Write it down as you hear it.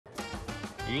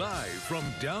Live from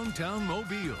downtown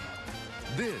Mobile,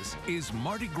 this is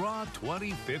Mardi Gras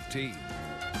 2015.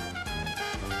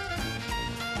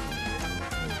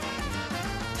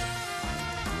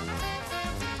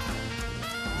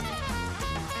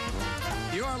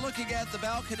 You are looking at the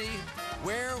balcony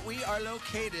where we are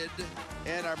located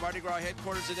in our Mardi Gras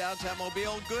headquarters in downtown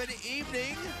Mobile. Good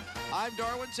evening. I'm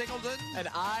Darwin Singleton. And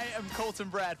I am Colton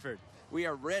Bradford. We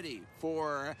are ready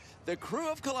for the Crewe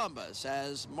of Columbus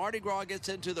as Mardi Gras gets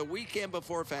into the weekend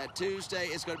before Fat Tuesday.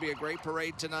 It's going to be a great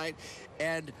parade tonight,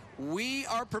 and we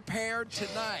are prepared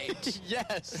tonight.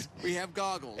 Yes. We have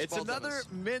goggles. It's another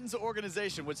men's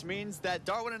organization, which means that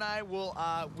Darwin and I will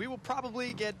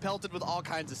probably get pelted with all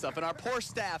kinds of stuff, and our poor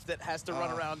staff that has to run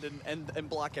around and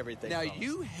block everything. Now,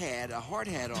 you had a hard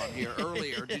hat on here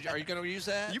earlier. Are you going to use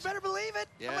that? You better believe it.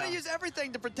 Yeah. I'm going to use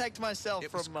everything to protect myself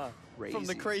from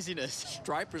the craziness.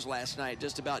 Stripers last night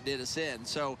just about did us in.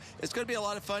 So it's going to be a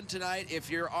lot of fun tonight.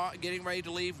 If you're getting ready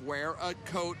to leave, wear a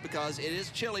coat because it is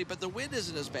chilly, but the wind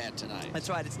isn't as bad tonight. That's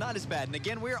right. It's not as bad. And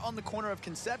again, we're on the corner of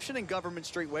Conception and Government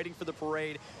Street waiting for the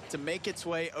parade to make its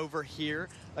way over here.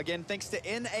 Again, thanks to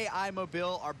NAI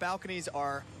Mobile, our balconies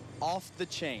are off the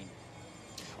chain.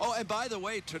 Oh, and by the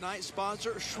way, tonight's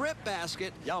sponsor, Shrimp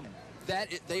Basket. Yum.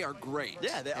 They are great.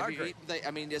 Yeah, they are great.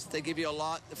 They give you a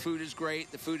lot. The food is great.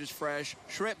 The food is fresh.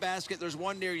 Shrimp Basket, there's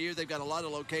one near you. They've got a lot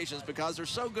of locations because they're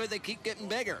so good they keep getting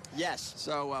bigger. Yes.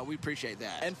 So we appreciate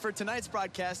that. And for tonight's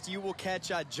broadcast, you will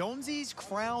catch Jonesy's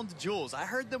Crowned Jewels. I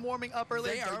heard them warming up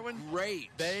earlier. They are great.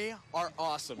 They are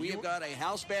awesome. We have got a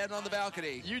house band on the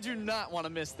balcony. You do not want to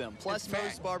miss them. Plus,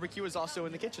 Moe's Barbecue is also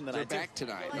in the kitchen tonight. They're back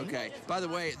tonight. Okay. By the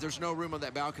way, there's no room on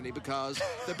that balcony because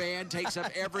the band takes up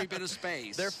every bit of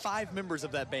space. There are 5 members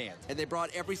of that band. And they brought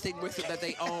everything with them that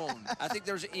they own. I think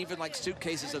there's even like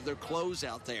suitcases of their clothes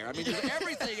out there. I mean, there's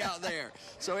everything out there.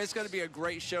 So it's going to be a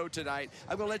great show tonight.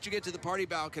 I'm going to let you get to the party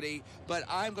balcony, but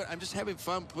I'm just having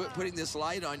fun putting this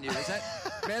light on you. Is that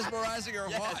mesmerizing or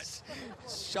what?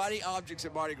 Shoddy objects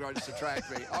at Mardi Gras just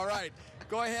attract me. All right,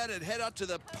 go ahead and head out to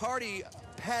the party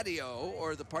patio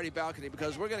or the party balcony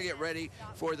because we're going to get ready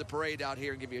for the parade out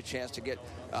here and give you a chance to get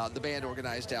the band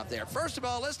organized out there. First of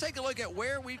all, let's take a look at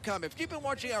where we've come. If you've been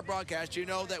watching our broadcast, you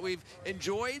know that we've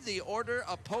enjoyed the Order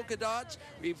of Polka Dots.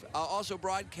 We've also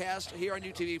broadcast here on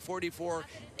UTV44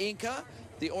 Inca,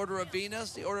 the Order of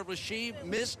Venus, the Order of Lachey,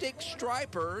 Mystic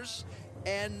Stripers.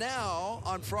 And now,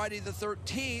 on Friday the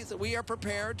 13th, we are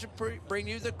prepared to bring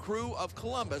you the Crewe of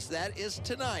Columbus. That is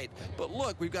tonight. But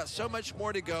look, we've got so much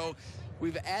more to go.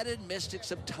 We've added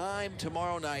Mystics of Time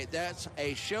tomorrow night. That's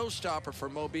a showstopper for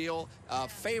Mobile, a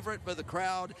favorite for the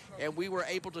crowd, and we were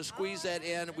able to squeeze that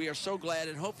in. We are so glad,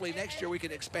 and hopefully next year we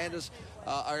can expand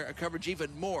our coverage even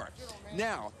more.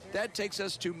 Now, that takes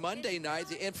us to Monday night,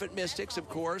 the Infant Mystics, of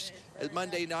course,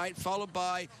 Monday night, followed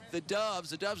by the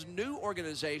Doves. The Doves' new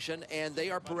organization, and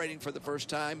they are parading for the first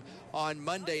time on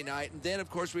Monday night. And then, of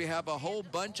course, we have a whole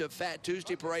bunch of Fat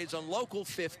Tuesday parades on Local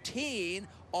 15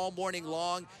 all morning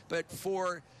long. But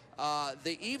for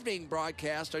the evening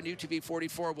broadcast on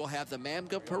UTV44, we'll have the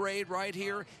Mamga Parade right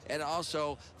here and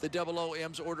also the Double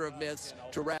OM's Order of Myths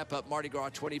to wrap up Mardi Gras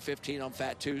 2015 on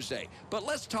Fat Tuesday. But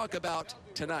let's talk about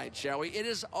tonight, shall we? It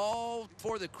is all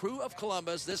for the Crewe of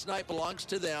Columbus. This night belongs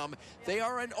to them. They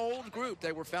are an old group.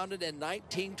 They were founded in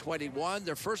 1921.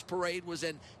 Their first parade was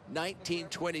in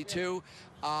 1922.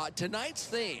 Tonight's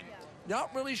theme,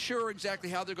 not really sure exactly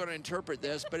how they're going to interpret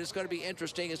this, but it's going to be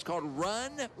interesting. It's called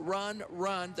Run, Run,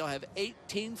 Run. They'll have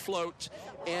 18 floats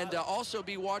and also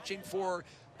be watching for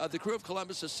the Crewe of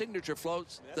Columbus' signature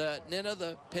floats, the Nina,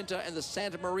 the Pinta, and the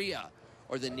Santa Maria,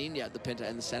 or the Nina, the Pinta,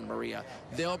 and the Santa Maria.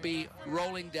 They'll be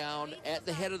rolling down at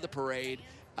the head of the parade.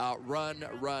 Run,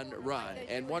 run, run.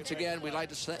 And once again, we'd like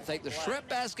to thank the Shrimp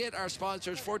Basket, our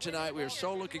sponsors for tonight. We are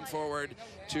so looking forward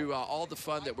to all the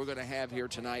fun that we're going to have here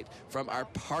tonight from our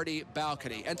party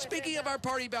balcony. And speaking of our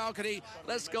party balcony,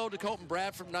 let's go to Colton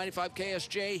Brad from 95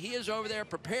 KSJ. He is over there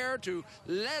prepared to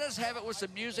let us have it with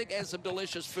some music and some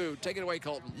delicious food. Take it away,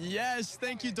 Colton. Yes,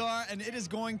 thank you, Dar. And it is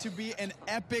going to be an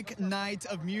epic night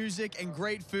of music and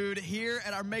great food here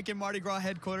at our Macon Mardi Gras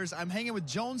headquarters. I'm hanging with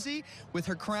Jonesy with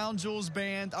her Crown Jewels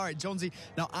band. All right, Jonesy,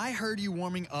 now I heard you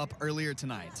warming up earlier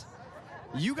tonight.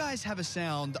 You guys have a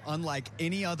sound unlike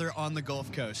any other on the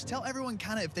Gulf Coast. Tell everyone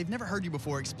kind of, if they've never heard you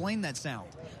before, explain that sound.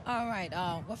 All right.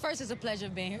 Well, first, it's a pleasure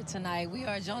being here tonight. We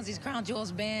are Jonesy's Crown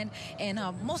Jewels Band, and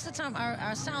most of the time,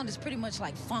 our sound is pretty much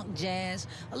like funk jazz,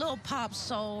 a little pop,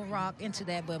 soul, rock into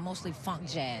that, but mostly funk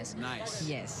jazz. Nice.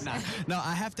 Yes. Nice. Now,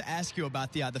 I have to ask you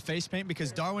about the face paint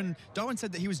because Darwin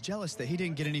said that he was jealous that he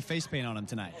didn't get any face paint on him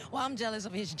tonight. Well, I'm jealous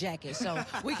of his jacket, so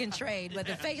we can trade. But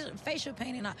the facial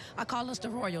painting, I call us the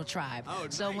Royal Tribe. Oh,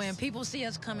 So nice. when people see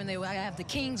us coming, I have the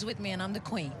kings with me, and I'm the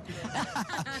queen.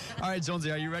 All right,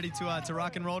 Jonesy, are you ready to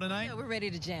rock and roll tonight? Yeah, we're ready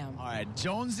to jam. All right,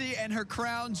 Jonesy and her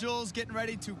crown jewels getting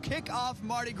ready to kick off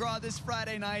Mardi Gras this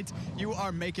Friday night. You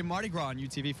are making Mardi Gras on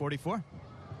UTV44.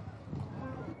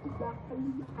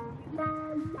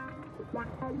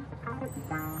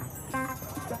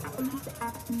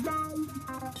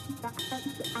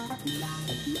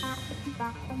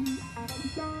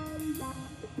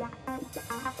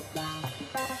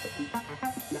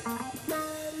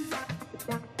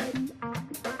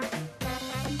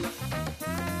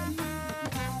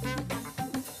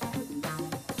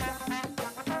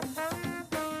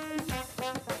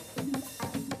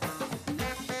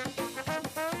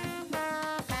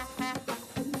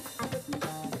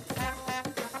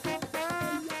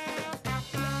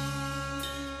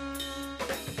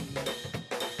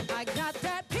 I got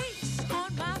that peace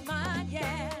on my mind,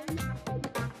 yeah.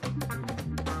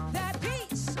 That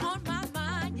peace on my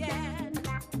mind, yeah.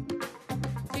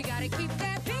 You gotta keep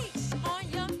that peace on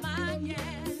your mind, yeah.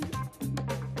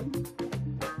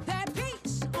 That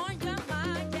peace on your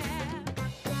mind, yeah.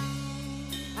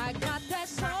 I got that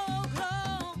soul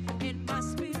glow in my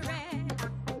spirit.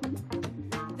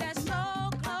 That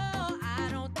soul glow, I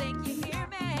don't think you hear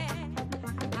me.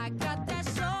 I got that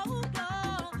soul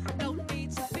glow, no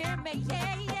need to fear me,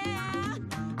 yeah, yeah.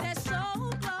 That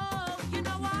soul glow, you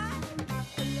know why?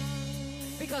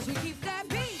 Because we keep that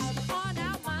peace on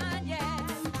our mind, yeah.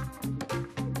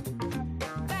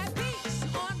 That peace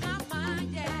on my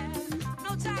mind, yeah.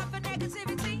 No time for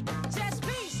negativity, just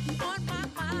peace on my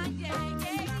mind, yeah,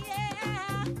 yeah,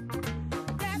 yeah.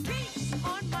 That peace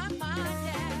on my mind,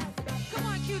 yeah. Come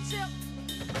on, Q-Tip.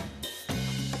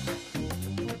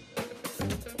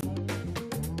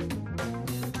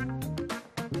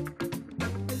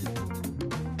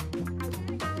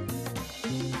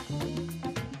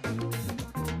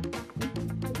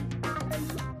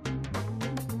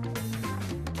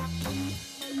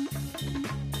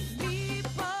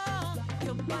 People,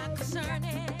 you're my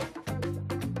concerning.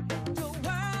 The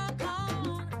world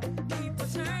on, keep on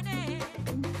turning.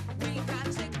 We got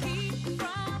to keep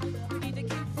from, we need to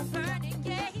keep from burning,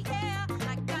 yeah, yeah.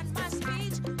 I got my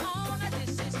speech on,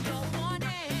 this is your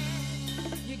warning.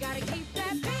 You gotta keep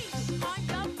that peace on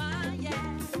your mind, yeah.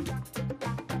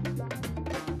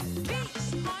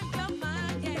 Peace on your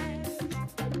mind, yeah.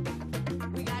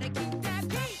 We gotta keep that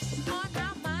peace on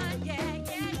our mind, yeah,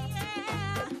 yeah,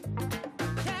 yeah.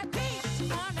 That peace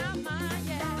on our mind,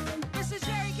 yeah. This is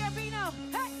Jerry Gambino.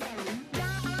 Hey!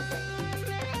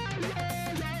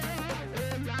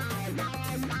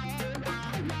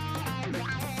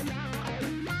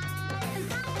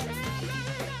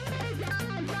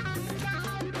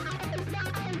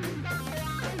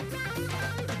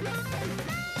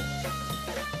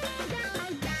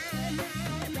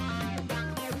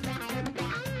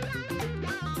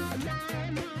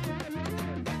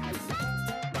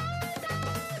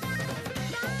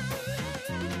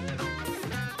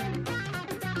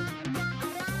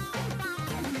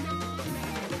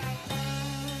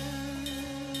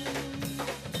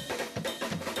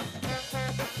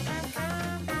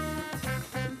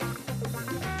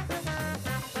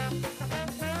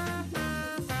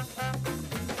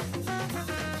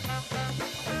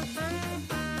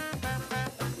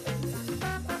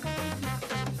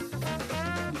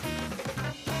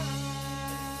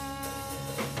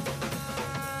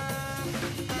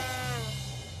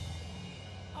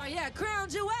 Oh yeah, Crown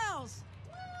Jewels.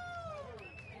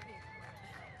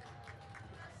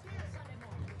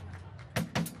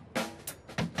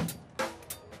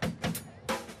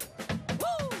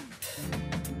 Woo!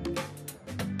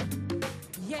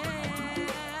 Yeah.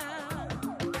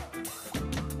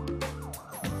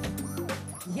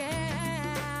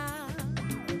 Yeah.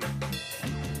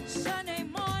 Sunday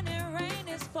morning rain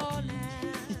is falling.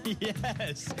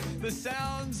 Yes, the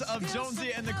sounds of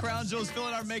Jonesy and the Crown Jewels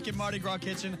filling our Making Mardi Gras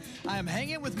kitchen. I am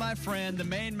hanging with my friend, the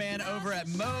main man over at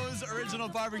Moe's Original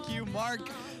Barbecue, Mark.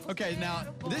 Okay, now,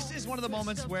 this is one of the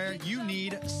moments where you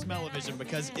need smell-o-vision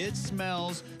because it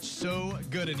smells so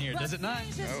good in here, does it not?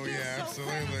 Oh, yeah,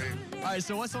 absolutely. All right,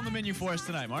 so what's on the menu for us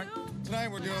tonight, Mark?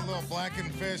 Tonight we're doing a little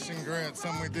blackened fish and grits,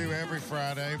 something we do every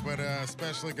Friday, but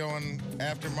especially going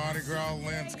after Mardi Gras,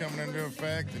 Lent's coming into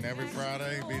effect, and every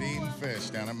Friday be eating fish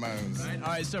down at Moe's.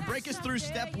 All right, so break us through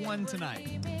step one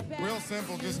tonight. Real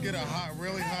simple, just get a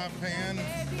really hot pan,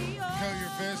 coat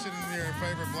your fish in your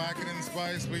favorite blackening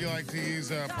spice. We like to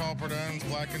use Paul Perdone's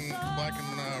blackened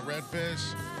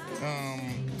redfish.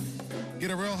 Get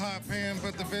a real hot pan,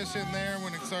 put the fish in there.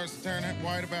 When it starts to turn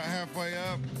white about halfway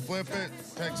up, flip it.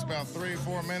 Takes about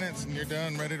 3-4 minutes, and you're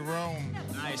done, ready to roll.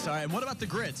 Nice. All right. And what about the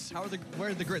grits? Where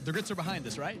are the grits? The grits are behind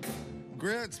us, right?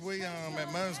 Grits, we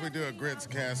at Moe's we do a grits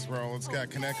casserole. It's got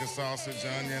Conecuh sausage,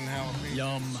 onion, jalapeno,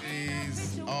 Yum.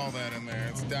 cheese, all that in there.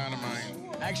 It's dynamite.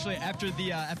 Actually, after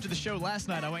the show last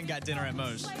night, I went and got dinner at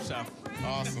Moe's. So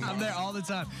Awesome. I'm there all the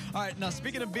time. All right. Now,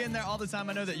 speaking of being there all the time,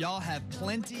 I know that y'all have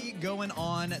plenty going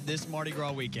on this Mardi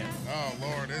Gras weekend. Oh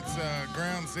Lord, it's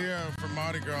ground zero for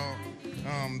Mardi Gras.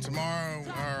 Tomorrow,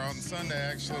 or on Sunday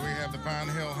actually, we have the Pine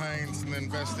Hill Haines and then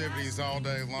festivities all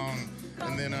day long.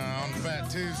 And then on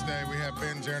Fat Tuesday, we have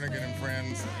Ben Jernigan and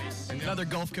friends. And Another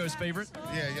Gulf Coast favorite.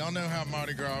 yeah, y'all know how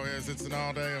Mardi Gras is. It's an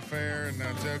all-day affair, and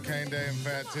Joe Cane Day and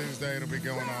Fat Tuesday, it'll be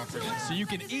going off for sure. So you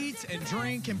can eat and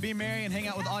drink and be merry and hang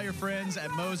out with all your friends at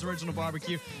Moe's Original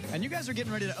Barbecue. And you guys are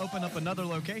getting ready to open up another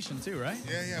location too, right?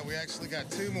 Yeah, we actually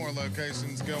got 2 more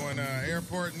locations going.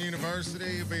 Airport and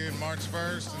University will be in March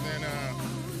 1st, and then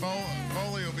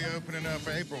Foley will be opening up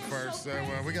April 1st. So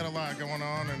we got a lot going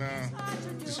on,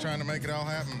 and just trying to make it all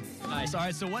happen. Nice. All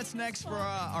right, so what's next for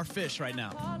our fish right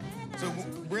now? So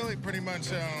really pretty much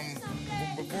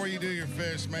before you do your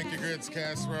fish, make your grits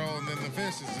casserole, and then the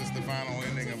fish is just the final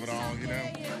ending of it all, you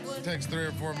know. It takes 3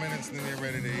 or 4 minutes, and then you're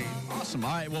ready to eat. Awesome.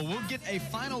 All right, well, we'll get a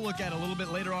final look at it a little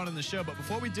bit later on in the show, but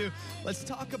before we do, let's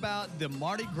talk about the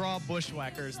Mardi Gras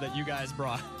bushwhackers that you guys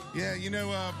brought. Yeah, you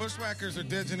know, bushwhackers are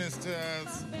indigenous to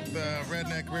the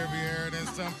Redneck Riviera, and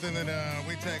it's something that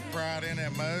we take pride in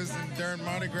at Moe's, and during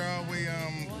Mardi Gras, we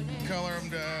color them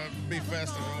to be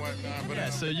festive and whatnot. But, Yeah,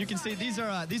 so you can see these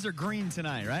are green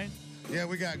tonight, right? yeah,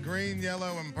 we got green,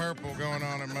 yellow, and purple going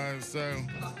on at Moe's, so...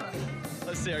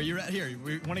 Let's see, are you right here?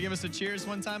 We want to give us a cheers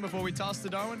one time before we toss to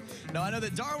Darwin? Now, I know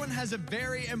that Darwin has a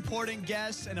very important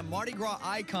guest and a Mardi Gras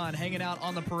icon hanging out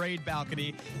on the parade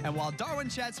balcony. And while Darwin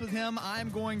chats with him, I'm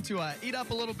going to eat up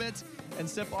a little bit and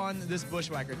sip on this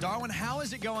bushwhacker. Darwin, how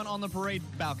is it going on the parade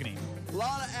balcony? A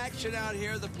lot of action out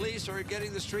here. The police are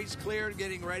getting the streets cleared,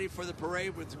 getting ready for the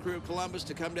parade with the Crewe of Columbus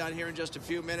to come down here in just a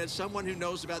few minutes. Someone who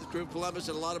knows about the Crewe of Columbus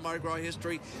and a lot of Mardi Gras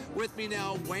history. With me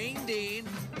now, Wayne Dean,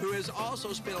 who has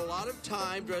also spent a lot of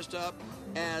time dressed up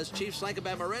as Chief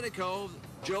Slankabam Marenico,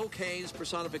 Joe Cain's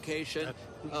personification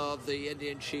of the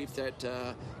Indian chief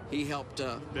that he helped.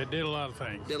 They did a lot of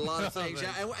things. Did a lot of things.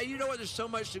 Yeah, and you know what? There's so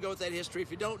much to go with that history. If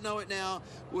you don't know it now,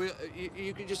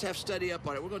 you can just have to study up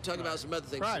on it. We're going to talk about some other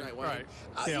things tonight, Wayne.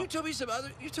 Right. You told me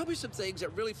some things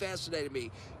that really fascinated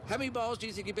me. How many balls do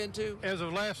you think you've been to? As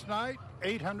of last night,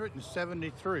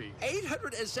 873.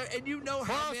 807, and you know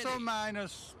how many? Plus or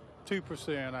minus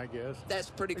 2%, I guess. That's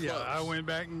pretty close. Yeah, I went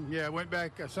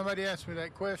back. Somebody asked me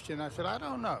that question. I said, I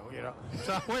don't know, you know.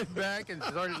 So I went back and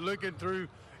started looking through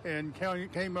and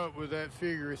came up with that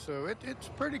figure. So it's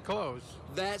pretty close.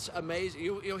 That's amazing.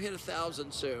 You'll hit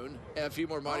 1,000 soon. A few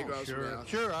more Mardi Gras from now.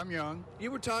 Sure, I'm young.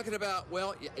 You were talking about,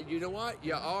 well, you know what?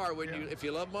 You are. If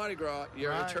you love Mardi Gras,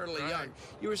 you're eternally young.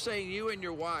 You were saying you and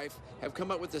your wife have come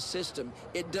up with a system.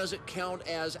 It doesn't count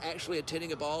as actually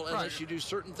attending a ball unless you do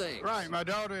certain things. Right. My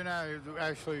daughter and I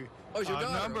actually. Oh, it's your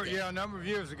daughter? Okay. Yeah, a number of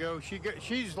years ago,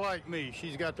 she's like me.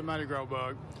 She's got the Mardi Gras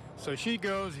bug. So she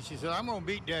goes and she said, I'm going to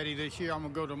beat Daddy this year. I'm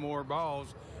going to go to more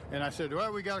balls. And I said,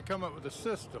 well, we got to come up with a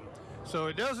system. So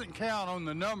it doesn't count on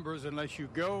the numbers unless you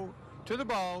go to the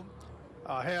ball,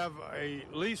 have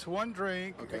at least one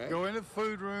drink, go in the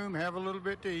food room, have a little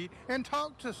bit to eat, and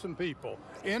talk to some people.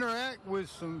 Interact with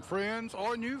some friends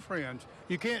or new friends.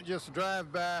 You can't just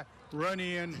drive by, run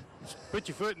in, put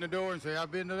your foot in the door and say,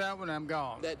 I've been to that one, I'm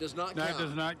gone. That does not count. That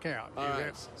does not count. All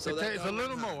right. So it takes a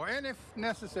little more. And if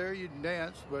necessary, you can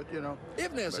dance, but, you know.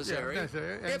 If necessary. If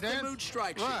the mood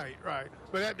strikes you. Right.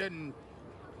 But that doesn't,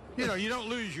 you know, you don't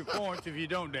lose your points if you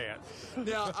don't dance.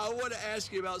 Now, I want to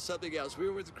ask you about something else. We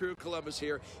were with the Crewe of Columbus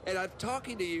here, and I'm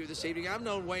talking to you this evening. I've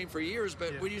known Wayne for years,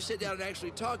 but when you sit down and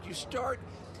actually talk, you start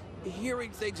hearing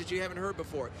things that you haven't heard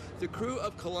before. The Crewe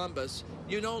of Columbus,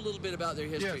 you know a little bit about their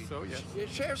history. Yes.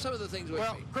 Share some of the things with me.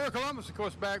 Well, Crewe of Columbus, of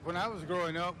course, back when I was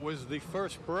growing up, was the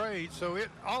first parade, so it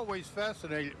always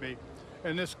fascinated me.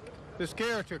 And this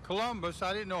character, Columbus,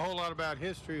 I didn't know a whole lot about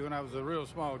history when I was a real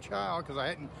small child because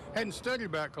I hadn't studied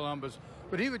about Columbus.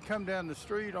 But he would come down the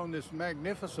street on this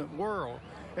magnificent world,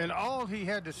 and all he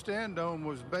had to stand on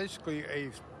was basically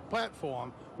a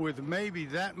platform with maybe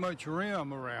that much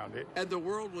rim around it. And the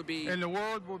world would be... And the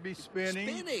world would be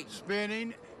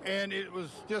spinning. And it was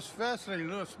just fascinating. A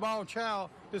little small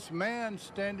child, this man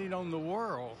standing on the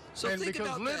world. So and think because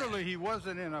about literally he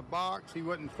wasn't in a box, he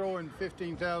wasn't throwing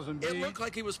 15,000 beads. It looked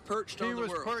like he was perched on the world.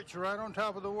 He was perched right on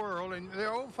top of the world, and there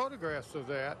are old photographs of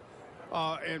that.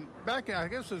 And back, I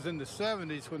guess it was in the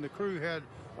 70s when the Crewe had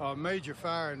a major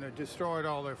fire and they destroyed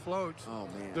all their floats. Oh,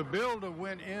 man. The builder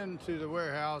went into the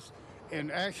warehouse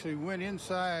and actually went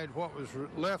inside what was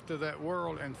left of that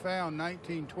world and found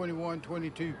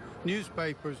 1921-22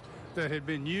 newspapers that had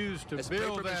been used to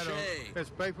build that as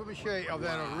paper mache of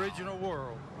that original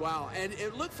world. Wow, and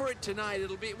look for it tonight.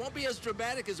 It won't be as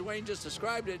dramatic as Wayne just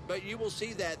described it, but you will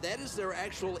see that. That is their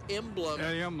actual emblem. The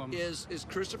emblem is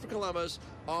Christopher Columbus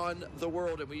on the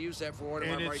world, and we use that for one of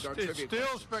our Mardi Gras tribute. It's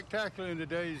still spectacular in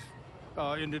today's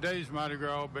Mardi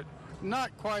Gras, but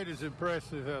not quite as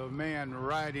impressive as a man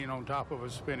riding on top of a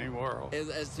spinning whirl.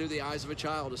 As through the eyes of a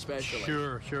child, especially.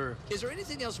 Sure, sure. Is there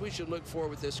anything else we should look for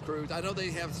with this cruise? I know they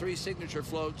have 3 signature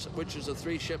floats, which is the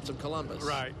 3 ships of Columbus.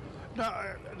 Right. Now,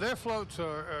 their floats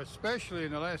are, especially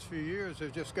in the last few years,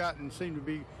 have just seem to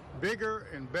be bigger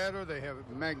and better. They have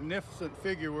magnificent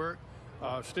figure work.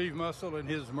 Steve Muscle and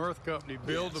his Mirth Company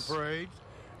build the parades.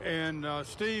 And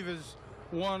Steve is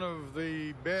one of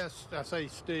the best, I say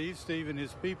Steve and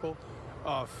his people,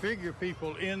 figure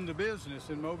people in the business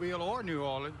in Mobile or New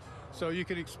Orleans. So you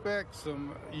can expect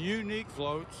some unique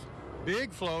floats,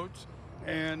 big floats,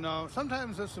 and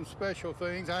sometimes there's some special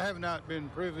things. I have not been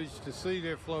privileged to see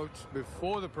their floats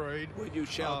before the parade. Well, you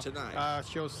shall tonight. I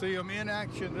shall see them in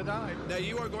action tonight. Now,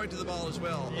 you are going to the ball as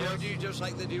well. Yes. Or do you just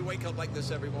do you wake up like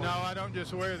this every morning? No, I don't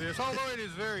just wear this. Although it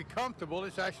is very comfortable,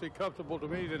 it's actually comfortable to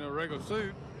me than a regular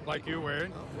suit like you're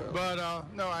wearing. Oh, well.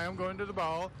 But no, I am going to the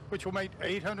ball, which will make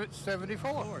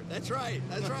 874. That's right.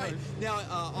 That's right. Now,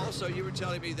 also, you were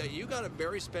telling me that you got a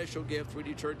very special gift when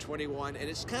you turned 21, and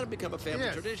it's kind of become a family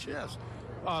tradition. Yes.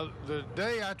 The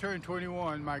day I turned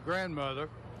 21, my grandmother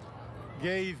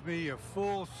gave me a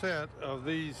full set of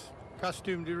these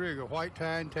costume de rigueur, white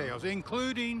tie and tails,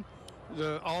 including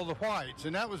all the whites.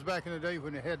 And that was back in the day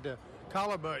when it had the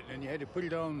collar button and you had to put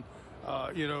it on,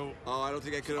 Oh, I don't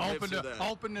think I could have lived through that.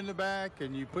 Open in the back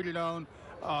and you put it on.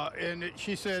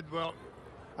 She said, well,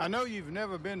 I know you've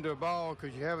never been to a ball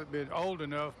because you haven't been old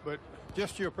enough, but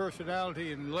just your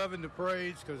personality and loving the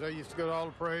parades, because I used to go to all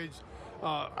the parades,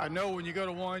 I know when you go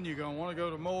to one, you're going to want to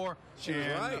go to more. She was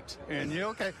right. And you're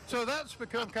okay. So that's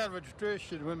become kind of a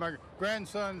tradition. When my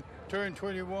grandson turned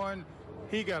 21,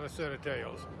 he got a set of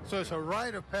tails. So it's a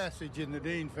rite of passage in the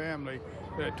Dean family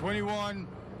that 21,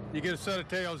 you get a set of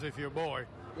tails if you're a boy.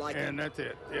 That's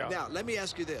it. Yeah. Now, let me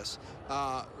ask you this.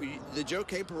 The Joe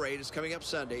K Parade is coming up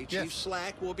Sunday. Yes. Chief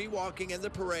Slack will be walking in the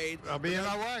parade. I'll be in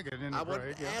my wagon in the parade. I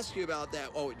want to ask you about that.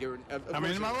 Oh, I'm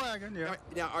in my wagon, yeah.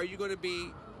 Now, are you going to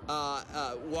be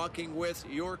walking with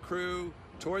your crew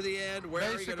toward the end?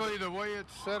 Basically, the way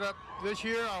it's set up this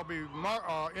year, I'll be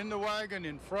in the wagon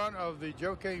in front of the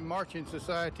Joe Kane Marching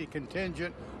Society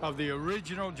contingent of the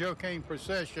original Joe Kane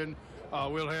procession.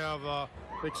 We'll have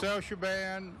the Excelsior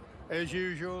Band, as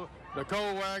usual, the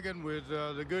coal wagon with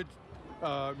the good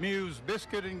Muse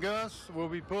Biscuit and Gus will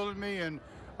be pulling me, and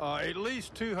at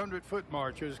least 200 foot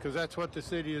marchers, because that's what the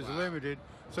city is limited.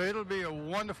 So it'll be a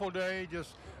wonderful day.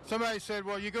 Just somebody said,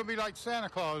 well, you're going to be like Santa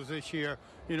Claus this year.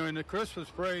 You know, in the Christmas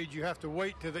parade, you have to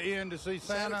wait to the end to see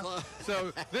Santa.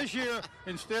 So this year,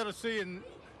 instead of seeing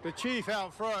the chief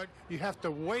out front, you have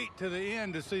to wait to the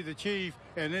end to see the chief,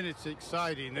 and then it's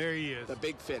exciting. There he is. The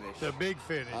big finish. The big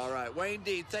finish. All right. Wayne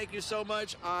Dean, thank you so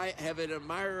much. I have been an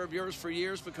admirer of yours for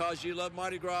years because you love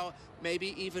Mardi Gras,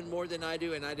 maybe even more than I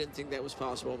do, and I didn't think that was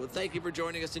possible. But thank you for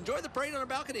joining us. Enjoy the parade on our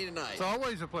balcony tonight. It's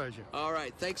always a pleasure. All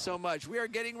right. Thanks so much. We are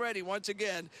getting ready once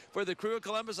again for the Crewe of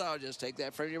Columbus. I'll just take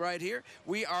that from you right here.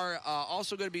 We are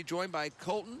also going to be joined by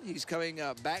Colton. He's coming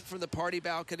back from the party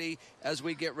balcony as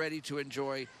we get ready to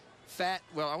enjoy I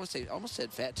almost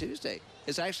said Fat Tuesday.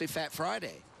 It's actually Fat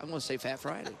Friday. I'm going to say Fat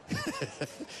Friday.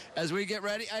 As we get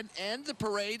ready, and the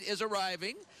parade is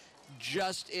arriving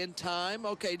just in time.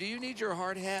 Okay, do you need your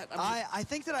hard hat? I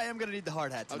think that I am going to need the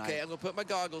hard hat tonight. Okay, I'm going to put my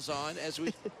goggles on as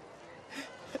we...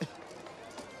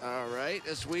 All right,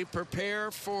 as we prepare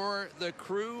for the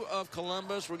Crewe of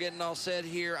Columbus, we're getting all set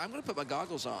here. I'm going to put my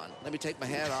goggles on. Let me take my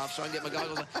hat off so I can get my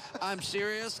goggles on. I'm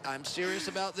serious. I'm serious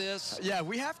about this. Yeah,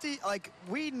 we have to,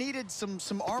 we needed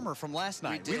some armor from last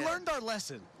night. We learned our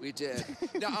lesson. We did.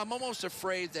 Now, I'm almost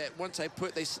afraid that once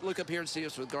they look up here and see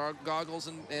us with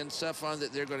goggles and stuff on,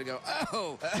 that they're going to go,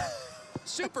 oh,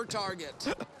 super target.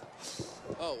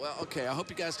 Oh, well, okay. I hope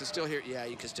you guys can still hear. Yeah,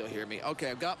 you can still hear me. Okay,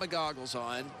 I've got my goggles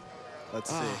on. Let's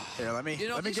see. Here, let me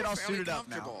get all suited up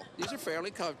now. These are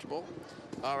fairly comfortable.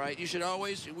 All right. You should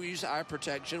always use eye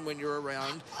protection when you're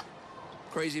around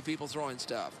crazy people throwing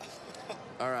stuff.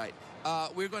 All right.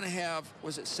 We're going to have,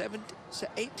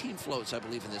 18 floats, I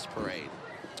believe, in this parade.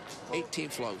 18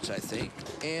 floats, I think.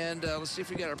 And let's see if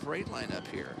we got our parade line up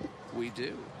here. We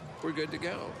do. We're good to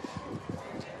go.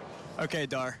 Okay,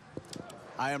 Dar.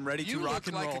 I am ready to rock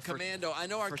and roll. You look like a commando. I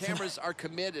know our cameras are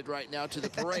committed right now to the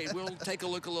parade. We'll take a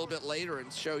look a little bit later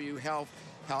and show you how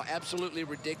absolutely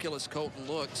ridiculous Colton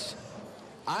looks.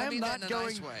 I am not going.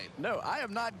 Nice way. No, I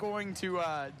am not going to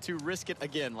risk it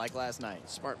again like last night.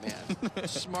 Smart man.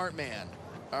 Smart man.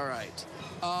 All right.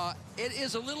 It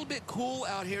is a little bit cool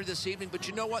out here this evening, but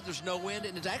you know what? There's no wind,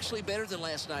 and it's actually better than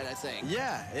last night, I think.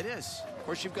 Yeah, it is. Of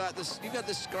course, you've got this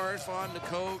scarf on, the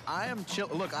coat. I am chill.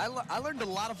 Look, I learned a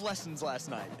lot of lessons last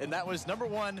night, and that was number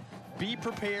one: be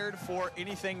prepared for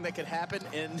anything that could happen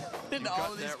in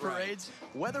all of these parades,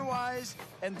 weather-wise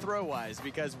and throw-wise,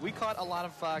 because we caught a lot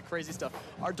of crazy stuff.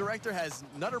 Our director has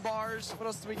Nutter bars. What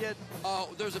else did we get? Oh,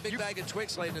 there's a big bag of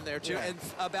Twix laying in there too, and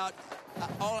about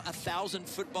 1,000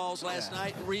 footballs last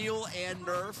night, real and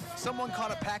Nerf. Someone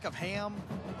caught a pack of ham.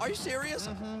 Are you serious?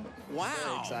 Mm-hmm. Wow.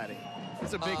 Very exciting.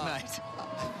 It's a big night.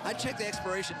 I'd check the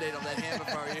expiration date on that ham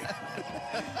if I were you.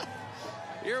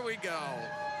 Here we go.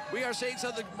 We are seeing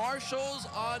some of the marshals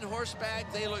on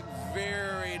horseback. They look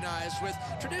very nice.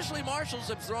 Traditionally, marshals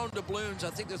have thrown doubloons.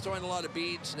 I think they're throwing a lot of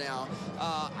beads now.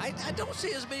 I don't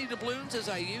see as many doubloons as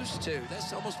I used to.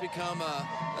 That's almost become a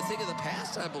thing of the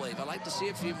past, I believe. I'd like to see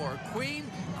a few more. Queen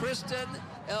Kristen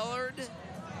Ellard,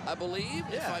 I believe,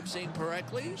 if I'm seeing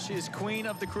correctly. She is Queen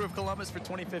of the Crewe of Columbus for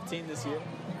 2015 this year.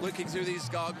 Looking through these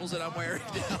goggles that I'm wearing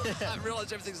now, I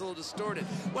realize everything's a little distorted.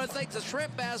 I want to thank the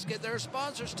Shrimp Basket. They're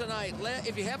sponsors tonight.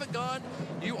 If you haven't gone,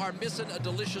 you are missing a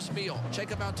delicious meal. Check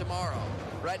them out tomorrow.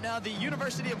 Right now, the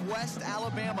University of West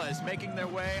Alabama is making their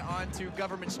way onto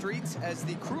government streets as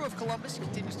the Crewe of Columbus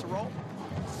continues to roll.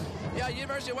 Yeah,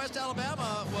 University of West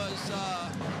Alabama was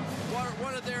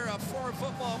one of their former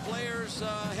football players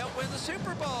helped win the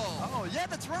Super Bowl. Oh, yeah,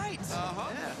 that's right.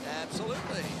 Uh-huh. Yeah,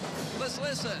 absolutely. Let's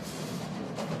listen.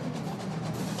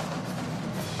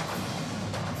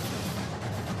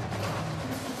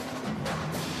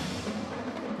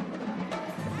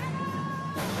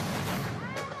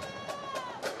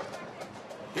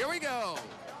 Here we go.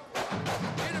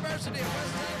 University of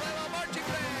West Alabama Marching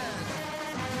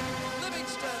Band.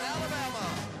 Livingston, Alabama.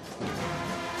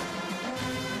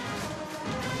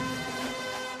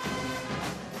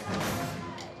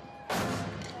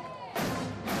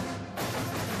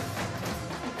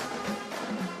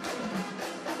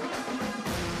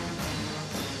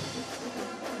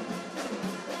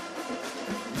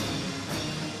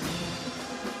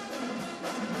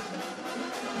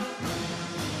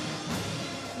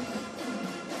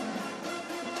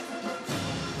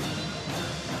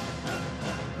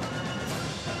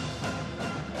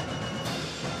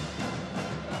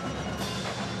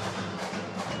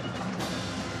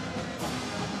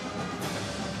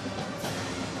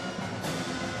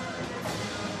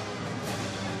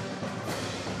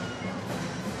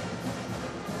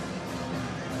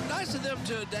 Nice of them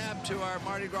to adapt to our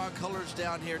Mardi Gras colors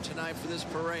down here tonight for this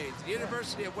parade. The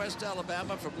University of West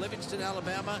Alabama from Livingston,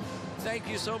 Alabama, thank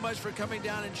you so much for coming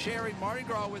down and sharing Mardi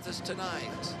Gras with us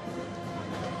tonight.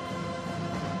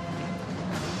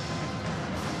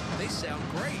 They sound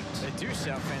great. They do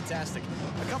sound fantastic.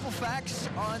 A couple facts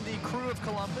on the Crewe of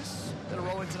Columbus that are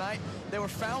rolling tonight. They were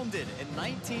founded in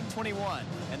 1921,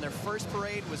 and their first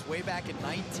parade was way back in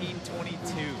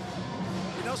 1922.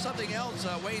 You know something else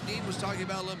Wayne Dean was talking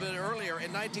about a little bit earlier.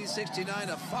 In 1969,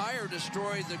 a fire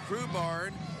destroyed the Crewe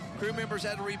barn. Crew members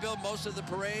had to rebuild most of the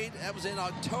parade. That was in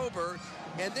October.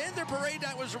 And then their parade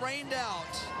night was rained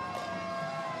out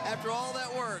after all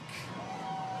that work.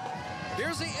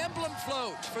 Here's the emblem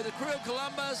float for the Crewe of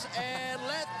Columbus, and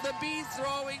let the bee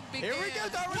throwing begin. Here we go,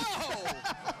 Darwin.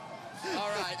 Whoa! All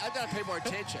right, I've got to pay more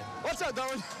attention. What's up,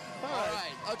 Darwin? All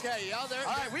right, okay, yeah, there.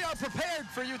 All right, we are prepared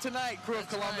for you tonight, Crewe of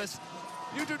Columbus. Right.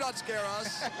 You do not scare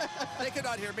us. They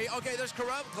cannot hear me. Okay, there's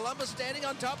Columbus standing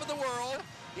on top of the world.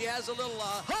 He has a little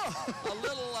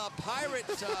pirate,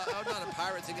 not a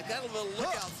pirate thing, kind of a little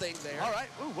lookout thing there. All right.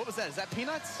 Ooh, what was that? Is that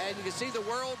peanuts? And you can see the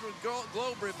world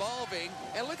globe revolving.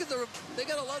 And look at they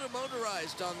got a lot of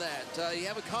motorized on that. You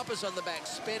have a compass on the back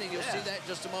spinning. You'll see that in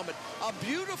just a moment. A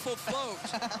beautiful float,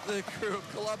 the Crewe of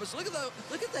Columbus. Look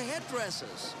at the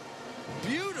headdresses.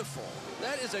 Beautiful.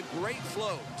 That is a great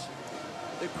float.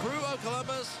 The Crewe of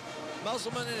Columbus,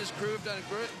 Musselman and his crew have done a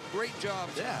great job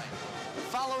tonight. Yeah.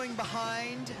 Following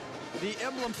behind the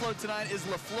emblem float tonight is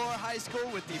LaFleur High School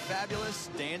with the fabulous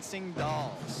Dancing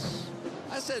Dolls.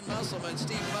 I said Musselman,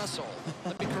 Steve Muscle.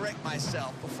 Let me correct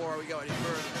myself before we go any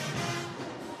further.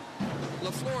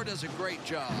 LaFleur does a great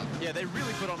job. Yeah, they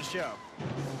really put on a show.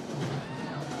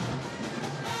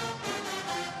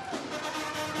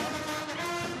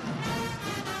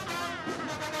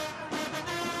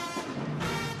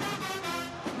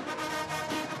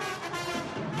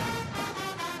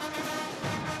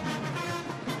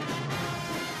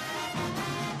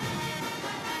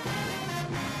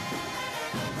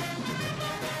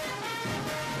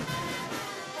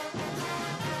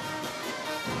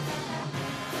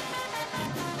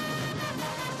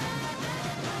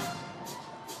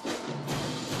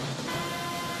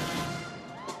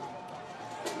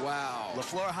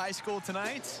 Flora High School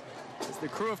tonight as the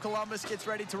Crewe of Columbus gets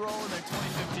ready to roll in their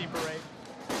 2015 parade.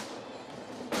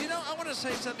 You know, I want to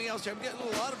say something else here. I'm getting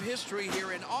a lot of history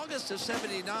here. In August of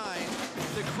 '79,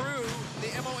 the Crewe, the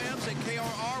MOMs and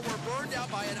KRR were burned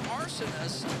out by an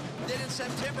arsonist. Then in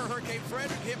September, Hurricane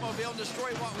Frederick hit Mobile and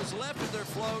destroyed what was left of their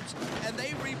floats, and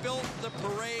they rebuilt the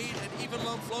parade and even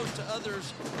loaned floats to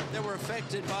others that were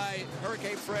affected by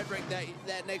Hurricane Frederick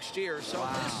that next year. So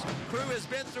this Crewe has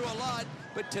been through a lot,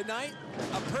 but tonight,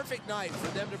 a perfect night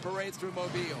for them to parade through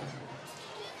Mobile.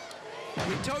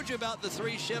 We told you about the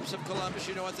 3 ships of Columbus.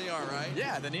 You know what they are, right?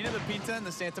 Yeah, the Nina, the Pinta, and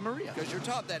the Santa Maria. Because you're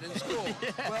taught that in school.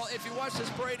 Yeah. Well, if you watch this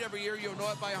parade every year, you'll know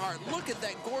it by heart. Look at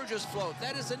that gorgeous float.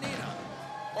 That is a Nina.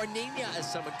 Or Nina, as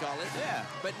some would call it. Yeah.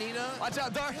 But Nina... Watch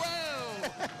out, Dark. Whoa!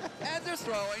 And they're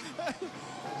throwing.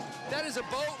 That is a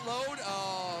boatload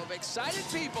of excited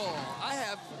people. I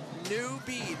have new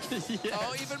beads. Yes.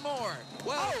 Oh, even more.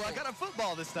 Whoa! Oh, I got a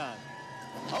football this time.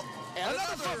 Oh, and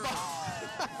another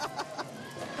football.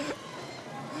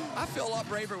 I feel a lot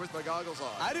braver with my goggles on.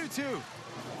 I do too.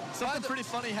 Something pretty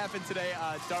funny happened today,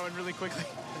 Darwin, really quickly.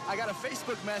 I got a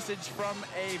Facebook message from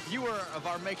a viewer of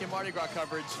our Making Mardi Gras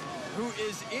coverage who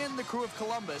is in the Crewe of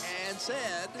Columbus. And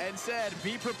said,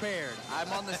 be prepared.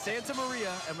 I'm on the Santa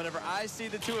Maria, and whenever I see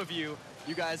the 2 of you,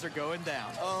 you guys are going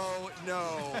down. Oh,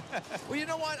 no. Well, you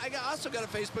know what? I also got a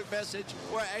Facebook message,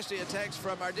 or actually a text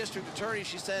from our district attorney.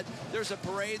 She said there's a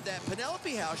parade that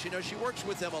Penelope House, you know, she works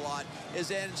with them a lot,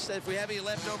 is in. Said if we have any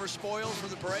leftover spoils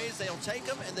from the parades, they'll take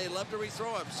them, and they love to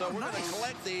rethrow them. So we're going to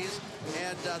collect these.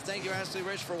 And thank you, Ashley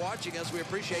Rich, for watching us. We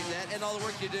appreciate that. And all the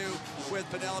work you do with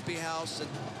Penelope House. And,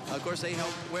 of course, they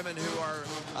help women who are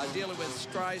dealing with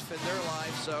strife in their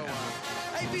lives. So,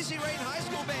 hey, BC Rain High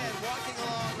School Band walking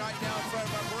along right now in front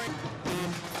of our parade.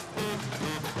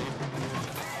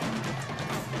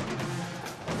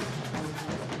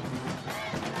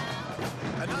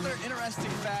 Another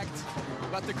interesting fact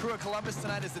about the Crewe of Columbus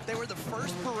tonight is that they were the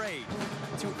first parade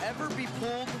to ever be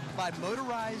pulled by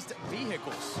motorized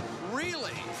vehicles.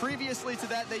 Really? Previously to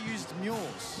that, they used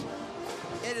mules.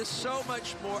 It is so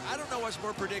much more. I don't know what's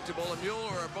more predictable, a mule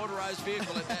or a motorized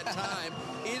vehicle at that time.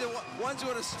 Either one's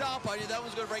going to stop on you, that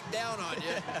one's going to break down on you.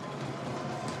 Yeah.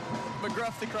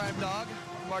 McGruff the Crime Dog,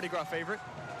 Mardi Gras favorite.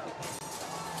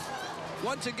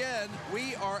 Once again,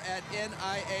 we are at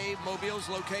NIA Mobile's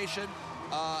location.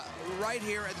 Right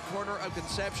here at the corner of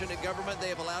Conception and Government. They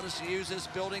have allowed us to use this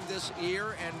building this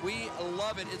year, and we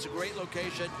love it. It's a great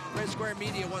location. Red Square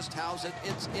Media wants to house it.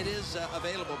 It is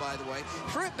available, by the way.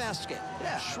 Shrimp basket.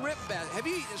 Yeah. Shrimp basket. Have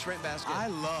you eaten a shrimp basket? I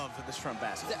love the shrimp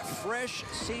basket. That fresh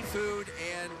seafood,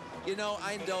 and, you know,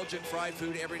 I indulge in fried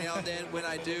food every now and then. When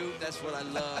I do, that's what I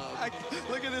love.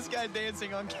 Look at this guy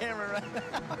dancing on camera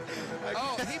right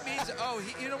now. Oh, he means,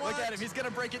 you know what? Look at him. He's going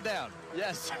to break it down.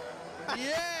 Yes.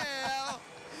 Yeah.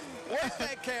 Work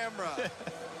that camera.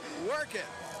 Work it.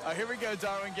 Here we go,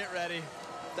 Darwin. Get ready.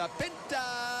 The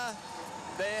Pinta.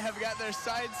 They have got their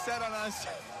sights set on us.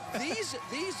 These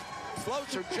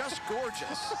floats are just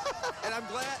gorgeous. And I'm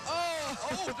glad.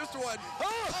 Oh, just one.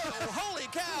 Oh, holy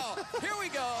cow. Here we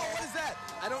go. Oh, what is that?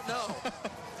 I don't know.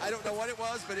 I don't know what it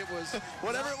was, but it was.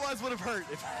 Whatever it was would have hurt.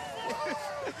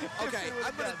 Okay,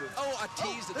 I'm going to. I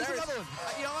teased it. There's another one.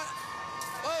 You know what?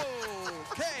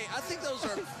 Okay, I think those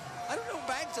are, I don't know,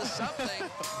 bags of something.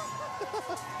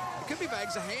 It could be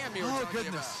bags of ham you were talking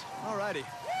about. All righty.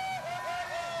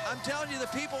 I'm telling you, the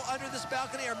people under this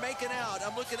balcony are making out.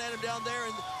 I'm looking at them down there,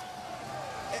 and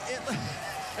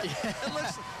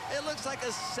it looks like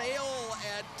a sale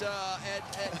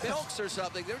at Belk's or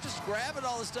something. They're just grabbing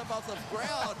all this stuff off the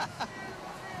ground.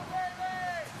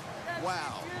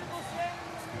 Wow.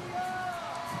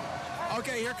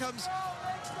 Okay, here comes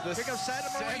Santa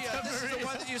Maria. This is the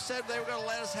one that you said they were going to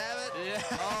let us have it? Yeah.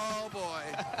 Oh, boy.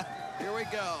 Here we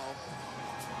go.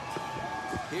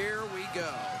 Here we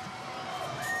go.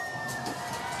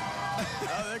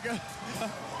 Oh, there goes.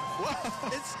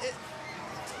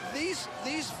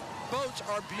 These boats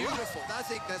are beautiful. I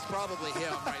think that's probably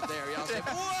him right there. Y'all say,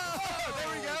 whoa! There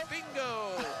we go.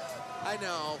 Bingo. I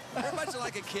know. We're a bunch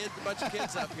of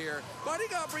kids up here. Mardi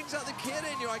Gras brings out the kid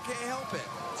in you. I can't help it.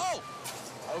 Oh,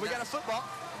 we got a football.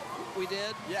 We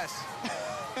did? Yes.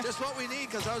 Just what we need,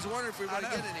 because I was wondering if we were going to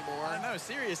get any more. I know,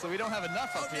 seriously, we don't have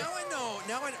enough up here. Now I know.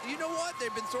 You know what?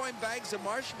 They've been throwing bags of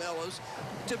marshmallows.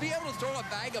 To be able to throw a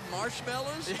bag of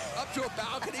marshmallows up to a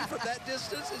balcony from that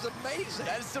distance is amazing.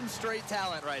 That is some straight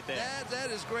talent right there.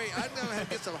 That is great. I'm going to have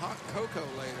to get some hot cocoa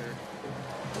later.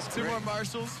 Two more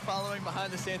marshals following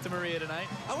behind the Santa Maria tonight.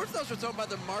 I wonder if those were thrown by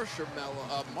the marshmallow.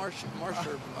 I'm not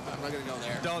going to go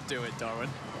there. Don't do it, Darwin.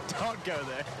 Don't go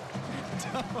there.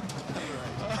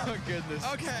 Oh, goodness.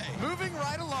 Okay. Moving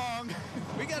right along.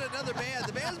 We got another band.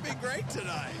 The band's been great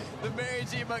tonight. The Mary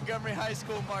G. Montgomery High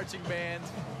School Marching Band.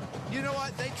 You know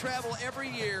what? They travel every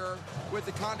year with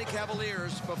the Conde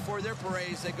Cavaliers before their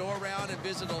parades. They go around and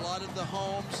visit a lot of the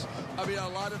homes. I mean, a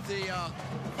lot of the...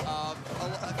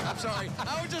 I'm sorry.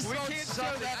 I was just we can't show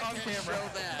that on camera. Show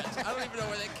that. I don't even know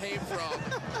where that came from.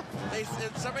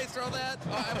 Did somebody throw that?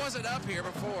 I wasn't up here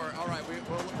before. All right,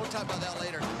 we'll talk about that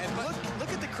later. And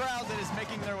look at the crowd that is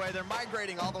making their way. They're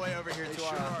migrating all the way over here to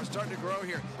our... They sure are starting to grow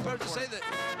here. But I have to say that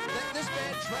this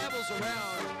band travels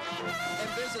around and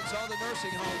visits all the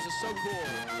nursing homes. It's so cool.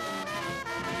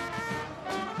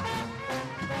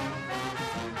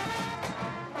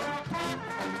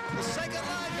 The second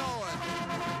line going.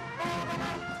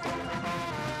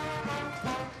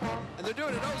 And they're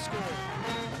doing it old school.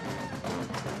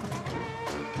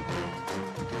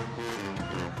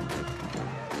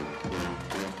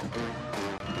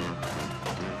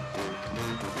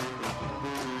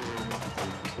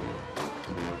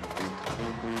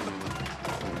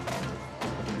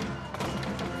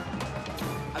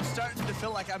 I'm starting to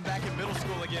feel like I'm back in middle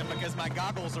school again because my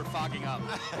goggles are fogging up.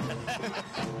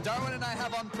 Darwin and I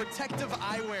have on protective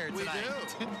eyewear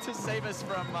tonight. We do. To save us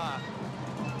from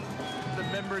the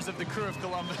members of the Crew of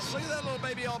Columbus. Look at that little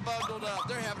baby all bundled up.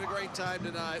 They're having a great time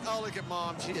tonight. Oh, look at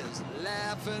Mom. She is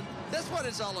laughing. That's what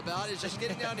it's all about, is just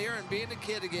getting down here and being a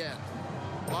kid again.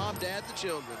 Mom, Dad, the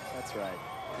children. That's right.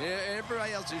 Yeah,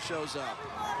 everybody else who shows up.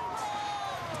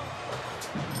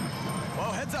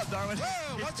 Whoa, heads up, Darwin.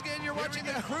 Whoa, once again, you're watching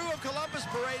the Crew of Columbus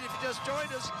parade. If you just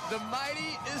joined us, the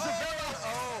mighty Isabella.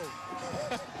 Oh.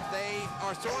 They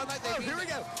are throwing like they... Oh, here we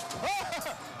go.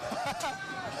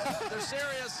 They're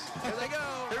serious. Here they go.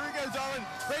 Here we go, Darwin.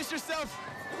 Brace yourself.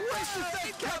 Brace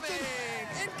yourself.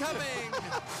 Incoming.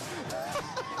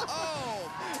 Oh.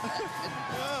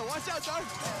 Watch out, Darwin.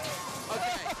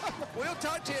 Okay. We'll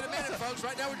talk to you in a minute, folks.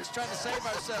 Right now, we're just trying to save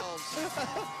ourselves.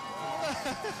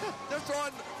 They're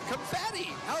throwing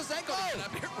confetti. How's that going to get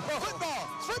up here? Football.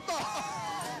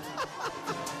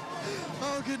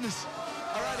 Oh, goodness.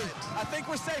 All righty. I think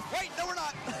we're safe. Wait, no, we're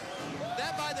not.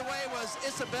 That, by the way, was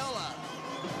Isabella.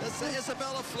 That's the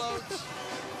Isabella floats.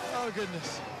 Oh,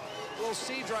 goodness. A little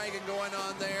sea dragon going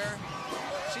on there.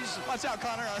 She's... Watch out,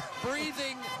 Connor.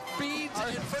 Breathing beads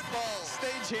in football.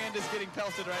 Stagehand is getting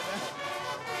pelted right now.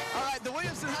 All right, the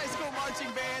Williamson High School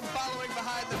Marching Band following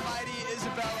behind the mighty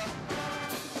Isabella.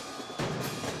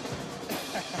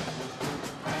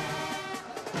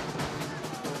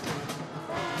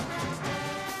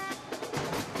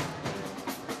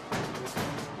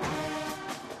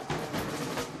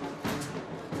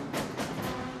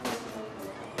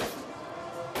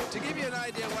 To give you an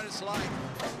idea what it's like,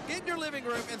 get in your living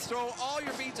room and throw all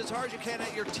your beads as hard as you can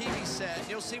at your TV set.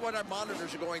 You'll see what our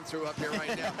monitors are going through up here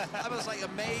right now. I was like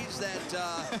amazed that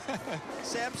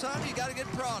Samsung, you got a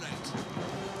good product.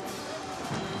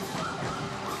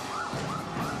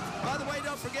 By the way,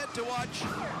 don't forget to watch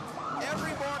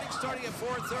every morning starting at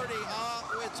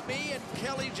 4:30. It's me and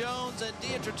Kelly Jones and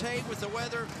Deidre Tate with the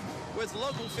weather. With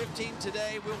Local 15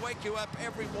 today, we'll wake you up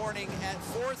every morning at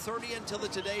 4:30 until the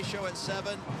Today Show at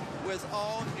 7 with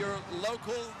all your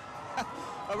local...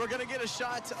 We're going to get a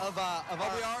shot of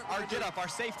our get-up, our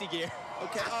safety gear.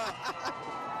 Okay.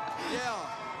 Yeah.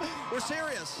 We're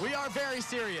serious. We are very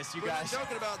serious, you guys. We're not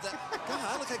joking about that. God,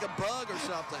 I look like a bug or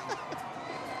something.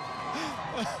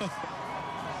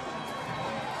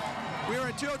 We are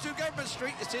at 202 Government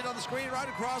Street. You see it on the screen right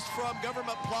across from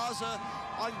Government Plaza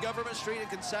on Government Street in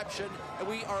Conception. And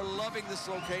we are loving this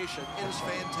location. It is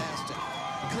fantastic.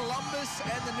 Columbus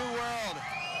and the New World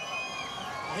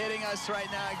hitting us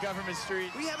right now at Government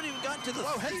Street. We haven't even gotten to the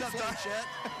heads up yet.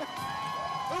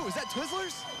 Oh, is that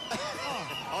Twizzlers?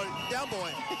 Oh, down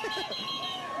boy.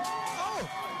 Oh.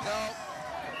 No.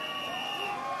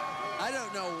 I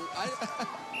don't know.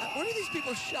 Where do these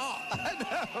people shop? I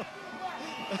know.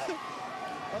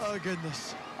 Oh,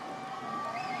 goodness.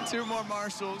 Two more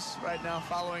marshals right now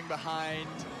following behind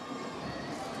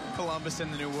Columbus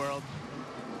and the New World.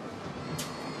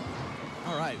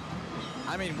 All right.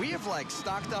 I mean, we have, like,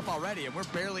 stocked up already, and we're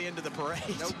barely into the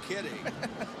parade. No kidding.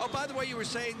 Oh, by the way, you were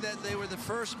saying that they were the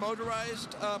first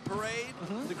motorized parade.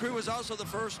 Mm-hmm. The Crew was also the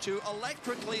first to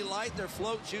electrically light their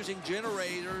floats using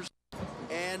generators.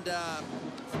 And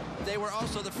They were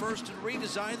also the first to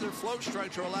redesign their float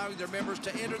structure, allowing their members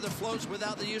to enter the floats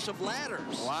without the use of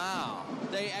ladders. Wow.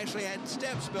 They actually had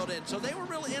steps built in. So they were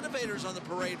real innovators on the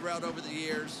parade route over the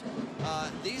years.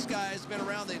 These guys have been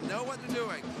around. They know what they're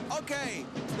doing. Okay,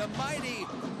 the mighty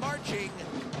marching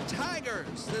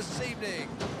Tigers this evening.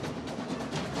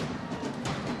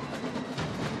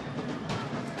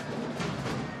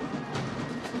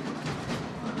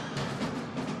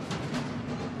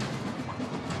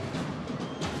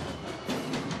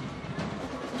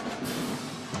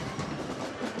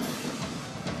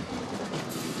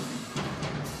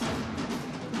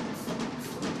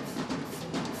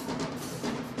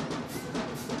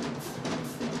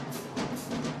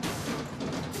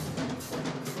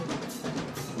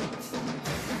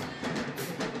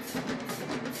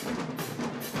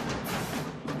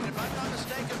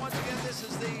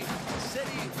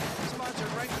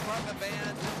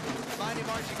 Band, Mighty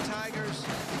Marching Tigers.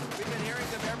 We've been hearing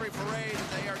them every parade, and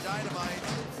they are dynamite.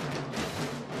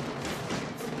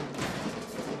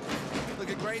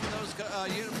 Looking great in those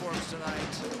uniforms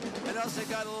tonight. And also they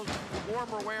got a little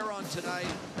warmer wear on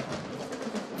tonight.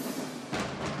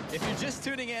 If you're just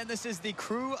tuning in, this is the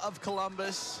Crewe of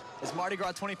Columbus as Mardi Gras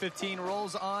 2015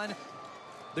 rolls on.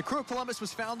 The Crewe of Columbus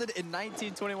was founded in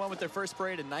 1921 with their first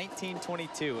parade in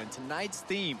 1922, and tonight's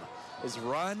theme is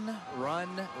Run,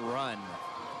 Run, Run.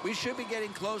 We should be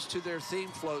getting close to their theme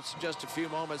floats in just a few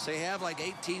moments. They have like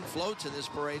 18 floats in this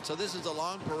parade, so this is a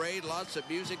long parade, lots of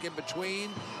music in between.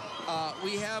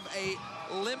 We have a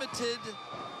limited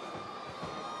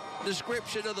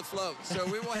description of the float, so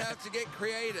we will have to get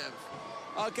creative.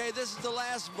 Okay, this is the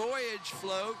last voyage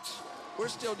float. We're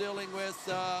still dealing with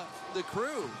the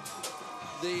Crewe.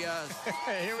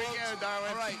 Here we go, Darwin.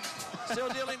 All right, still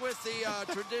dealing with the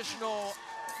traditional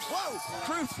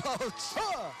Crewe floats.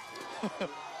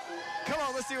 Come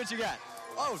on, let's see what you got.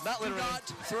 Oh, not literally. Do not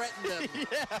threaten them.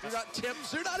 Yeah. Do not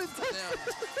tempt. Do not intend them.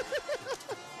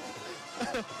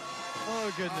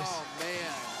 Oh, goodness. Oh,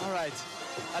 man. All right.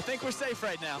 I think we're safe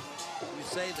right now. You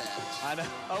say that. I know.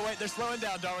 Oh, wait, they're slowing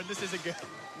down, Darwin. This isn't good.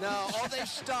 No. Oh, they've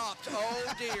stopped. Oh,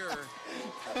 dear.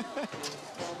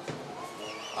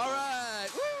 All right.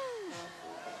 Woo!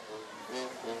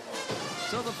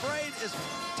 So the parade is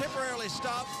temporarily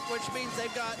stopped, which means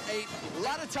they've got a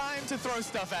lot of time to throw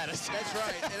stuff at us. That's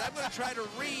right. And I'm going to try to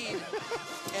read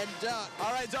and duck.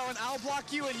 All right, Darwin, I'll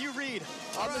block you and you read.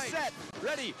 On the set.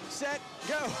 Ready, set,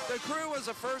 go. The Crewe was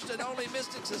the first and only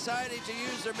Mystic Society to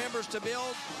use their members to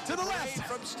build to the left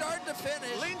from start to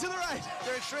finish. Lean to the right.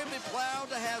 They're extremely proud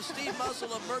to have Steve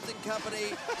Mussel of Mirthing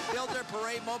Company build their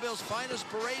parade, Mobile's finest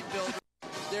parade builder.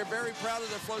 They're very proud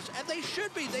of their floats, and they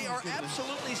should be. They are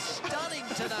absolutely stunning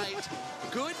tonight.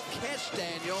 Good catch,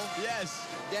 Daniel. Yes.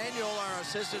 Daniel, our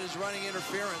assistant, is running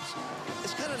interference.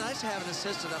 It's kind of nice to have an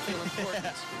assistant. I feel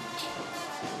important.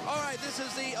 All right, this is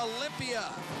the Olympia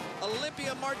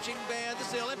Marching Band.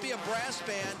 This is the Olympia Brass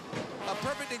Band. A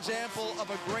perfect example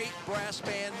of a great brass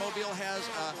band. Mobile has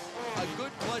a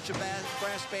good clutch of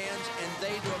brass bands, and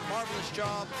they do a marvelous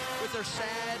job with their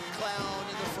sad clown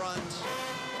in the front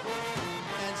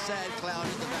and sad clown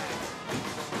in the back.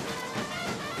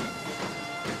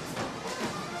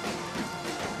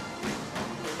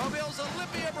 Mobile's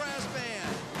Olympia Brass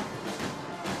Band.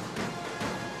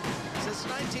 Since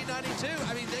 1992.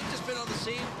 I mean, they've just been on the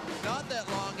scene not that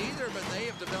long either, but they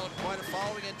have developed quite a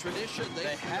following and tradition.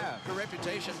 They have. Their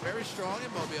reputation very strong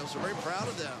in Mobile, so very proud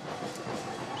of them.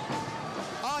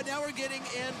 Now we're getting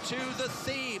into the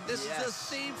theme. This is the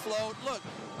theme float. Look,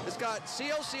 it's got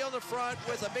COC on the front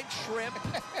with a big shrimp,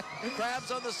 crabs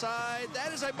on the side.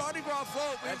 That is a Mardi Gras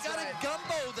float. We've got a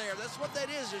gumbo there. That's what that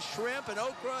is shrimp and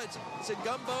okra. It's a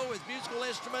gumbo with musical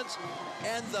instruments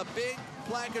and the big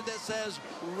placard that says,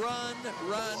 run,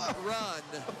 run, run.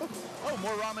 Oh,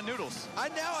 more ramen noodles.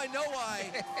 Now I know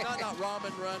why. Not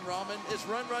ramen, run, ramen. It's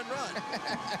run, run, run.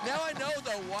 Now I know,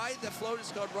 though, why the float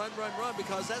is called run, run, run,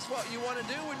 because that's what you want to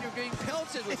do when you're being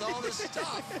pelted with all this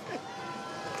stuff.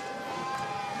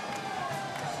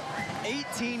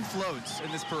 18 floats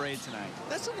in this parade tonight.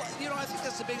 That's a lot. You know, I think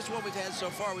that's the biggest one we've had so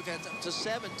far. We've had up to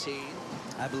 17.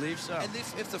 I believe so. And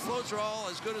if the floats are all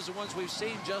as good as the ones we've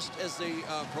seen, just as the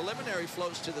preliminary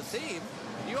floats to the theme,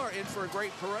 you are in for a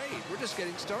great parade. We're just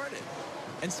getting started.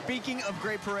 And speaking of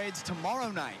great parades, tomorrow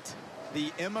night,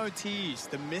 the MOTs,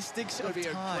 the Mystics of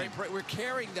Time. Great parade. We're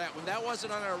carrying that one. That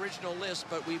wasn't on our original list,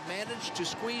 but we managed to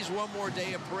squeeze one more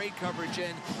day of parade coverage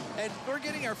in. And we're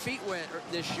getting our feet wet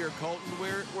this year, Colton.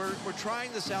 We're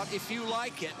trying this out. If you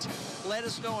like it, let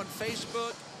us know on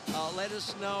Facebook. Let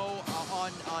us know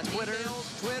on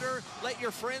Twitter. Let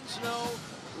your friends know.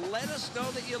 let us know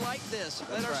that you like this.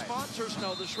 Let our sponsors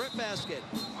know, the Shrimp Basket.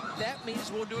 That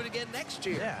means we'll do it again next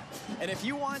year. Yeah, and if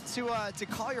you want to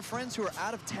call your friends who are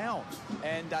out of town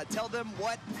and tell them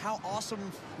how awesome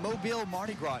Mobile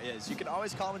Mardi Gras is, you can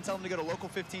always call them and tell them to go to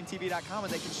local15tv.com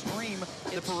and they can stream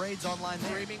the parades online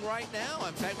there. Streaming right now.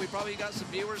 In fact, we probably got some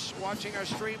viewers watching our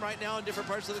stream right now in different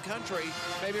parts of the country,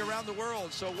 maybe around the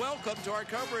world. So welcome to our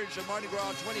coverage of Mardi Gras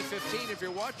 2015 if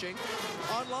you're watching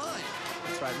online.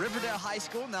 That's right. Riverdale High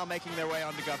School now making their way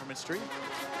onto Government Street.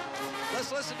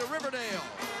 Let's listen to Riverdale.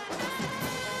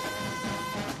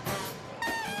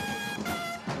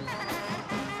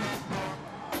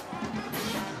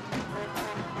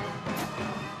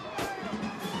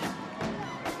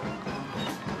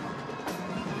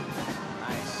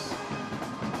 Nice.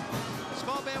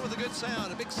 Small band with a good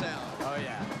sound, a big sound. Oh,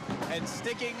 yeah. And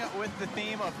sticking with the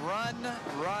theme of run,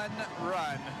 run,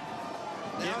 run.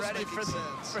 Get ready for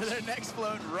their next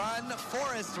float, Run,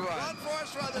 Forest, Run. Run,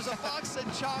 Forest, Run. There's a box of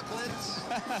chocolates.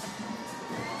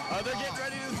 Oh, they're getting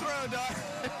ready to throw, Doc.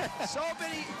 So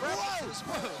many references.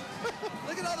 Whoa.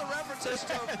 Look at all the references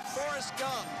to Forrest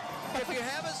Gump. If you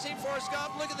haven't seen Forrest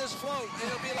Gump, look at this float.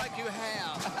 It'll be like you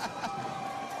have.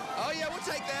 Oh, yeah, we'll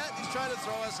take that. He's trying to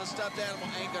throw us a stuffed animal.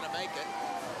 Ain't going to make it.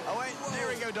 Oh, wait. Whoa. There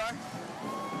we go, Dar.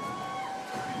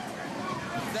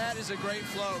 That is a great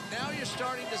float. Now you're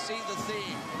starting to see the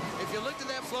theme. If you looked at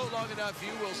that float long enough,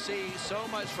 you will see so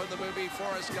much from the movie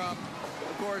Forrest Gump.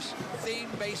 Of course, theme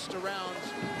based around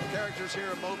characters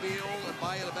here in Mobile and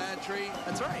Bayou La Battery.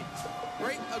 That's right.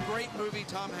 A great movie,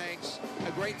 Tom Hanks.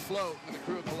 A great float with the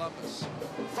crew of Columbus.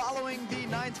 Following the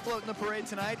 9th float in the parade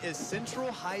tonight is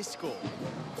Central High School.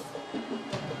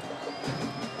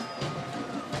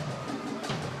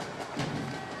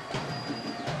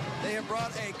 They have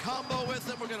brought a combo with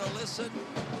them. We're going to listen.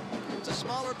 It's a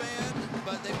smaller band,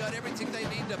 but they've got everything they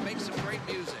need to make some great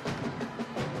music.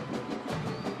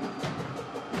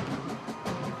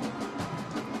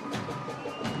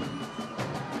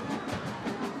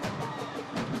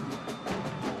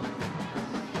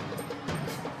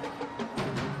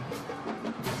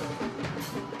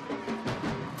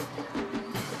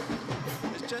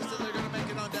 It's just that they're going to make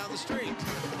it on down the street.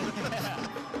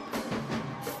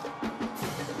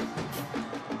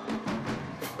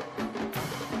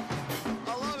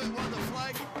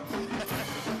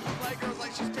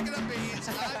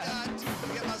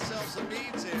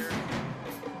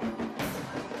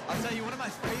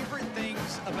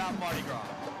 About Mardi Gras,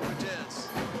 which is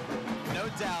no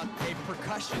doubt a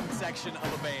percussion section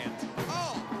of a band.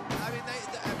 Oh,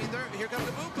 they're here come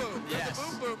the boom boom. Yes, the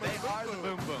boom boom. They are the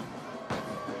boom boom.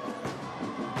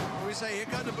 When we say here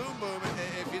come the boom boom,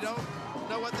 if you don't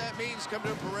know what that means, come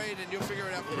to a parade and you'll figure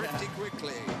it out pretty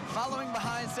quickly. Following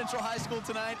behind Central High School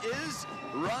tonight is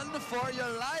Run for Your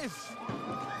Life.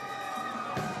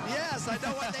 Yes, I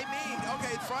know what they mean.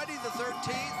 Okay, Friday the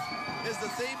 13th. Is the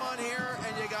theme on here,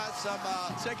 and you got some...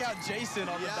 Check out Jason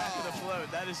on the back of the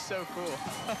float. That is so cool.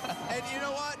 And you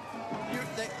know what?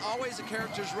 Always the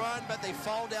characters run, but they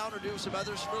fall down or do some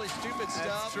other really stupid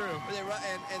stuff. That's true. They run,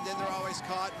 and then they're always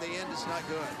caught. In the end, it's not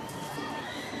good.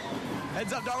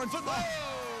 Heads up, Darwin, football!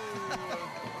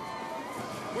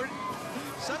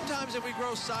 Sometimes if we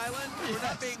grow silent, we're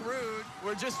not being rude.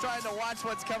 We're just trying to watch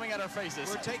what's coming at our faces.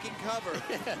 We're taking cover.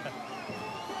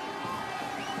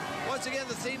 Once again,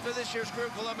 the theme for this year's Crewe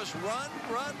Columbus, run,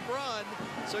 run, run.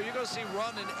 So you're going to see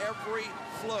run in every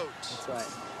float. That's right.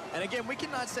 And again, we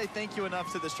cannot say thank you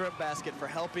enough to the Shrimp Basket for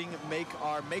helping make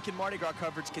our Making Mardi Gras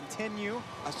coverage continue.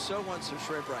 I so want some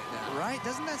shrimp right now. Right?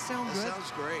 Doesn't that sound good? That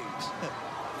sounds great.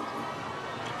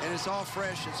 And it's all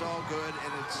fresh, it's all good,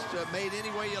 and it's made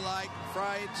any way you like.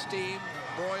 Fried, steamed,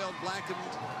 broiled, blackened.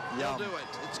 You'll do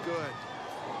it. It's good.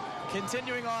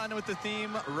 Continuing on with the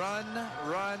theme, Run,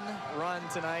 Run, Run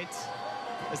tonight,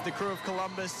 as the Crew of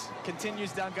Columbus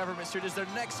continues down Government Street, is their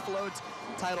next float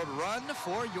titled Run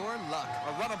for Your Luck,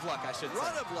 or Run of Luck, I should say.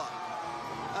 Run of Luck.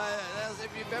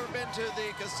 If you've ever been to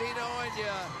the casino and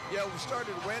you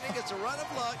started winning, it's a run of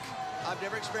luck. I've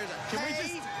never experienced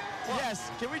it.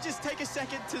 Can we just take a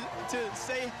second to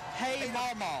say, hey,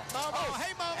 Mama. Mama,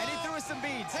 hey, Mama. And he threw us some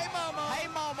beads. Hey, Mama. Hey,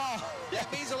 Mama.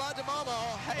 That means a lot to Mama.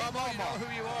 Hey, Mama, you know who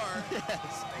you are.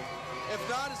 Yes. If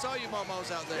not, it's all you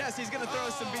Momos out there. Yes, he's going to throw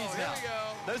us some beads now. Here we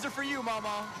go. Those are for you,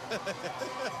 Mama.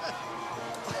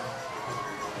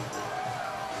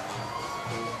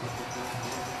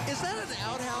 Is that an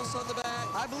outhouse on the back?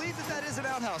 I believe that is an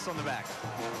outhouse on the back.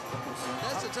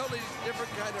 That's a totally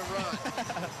different kind of run.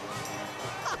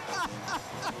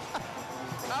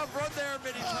 I've run there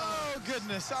many times. Oh,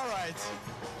 goodness. All right.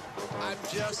 I'm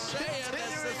just saying,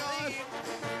 that's the theme.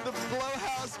 The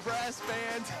Blowhouse Brass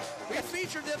Band. We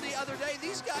featured them the other day.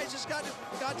 These guys just got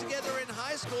together in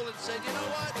high school and said, you know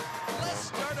what? Let's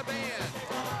start a band.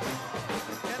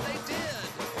 And they did.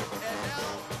 And now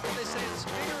they say it's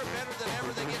bigger and better than ever.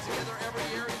 They get together every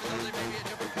year, even though they may be at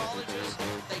different colleges.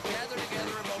 They gather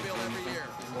together in Mobile every year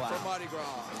for Mardi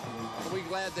Gras. And we're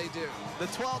glad they do. The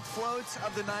 12th float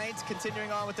of the night,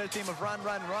 continuing on with their theme of Run,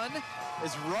 Run, Run,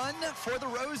 is Run for the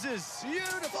Roses.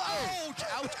 Beautiful. Ouch,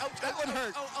 ouch, ouch. That one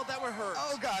hurt. Oh, that one hurt.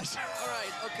 Oh, gosh. All right,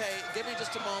 okay. Give me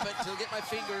just a moment to get my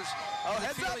fingers. Oh,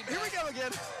 heads up. Here we go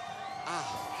again.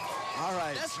 All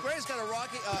right. That's great. It's got a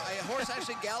horse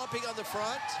actually galloping on the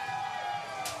front.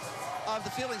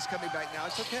 The feeling's coming back now.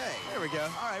 It's okay. There we go.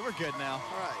 All right, we're good now.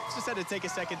 All right. Just had to take a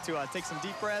second to take some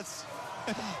deep breaths.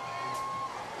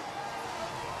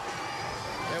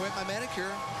 There went my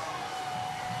manicure.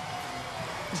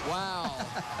 Wow.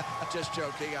 Just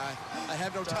joking. I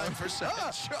have no time for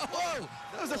such. Whoa,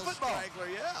 that was a football. Strangler,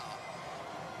 yeah.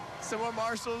 Some more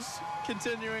marshals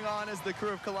continuing on as the Crew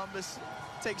of Columbus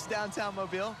takes downtown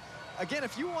Mobile. Again,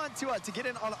 if you want to get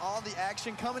in on all the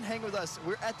action, come and hang with us.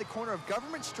 We're at the corner of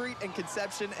Government Street and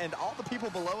Conception, and all the people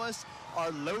below us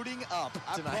are loading up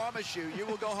tonight. I promise you, you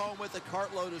will go home with a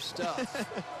cartload of stuff.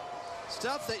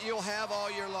 Stuff that you'll have all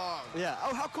year long. Yeah.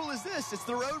 Oh, how cool is this? It's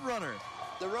the Road Runner.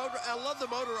 I love the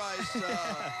motorized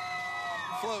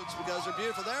floats because they're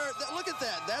beautiful. Look at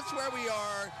that. That's where we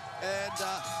are. And,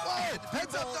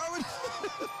 heads up, Darwin.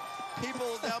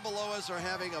 People down below us are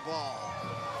having a ball.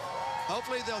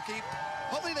 Hopefully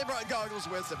they brought goggles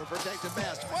with them, a protective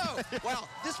vest. Whoa! Wow,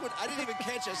 this one, I didn't even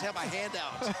catch this. I had my hand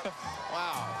out.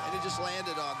 Wow, and it just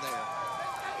landed on there.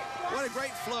 What a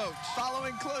great float.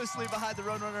 Following closely behind the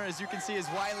Roadrunner, as you can see, is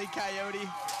Wile E. Coyote.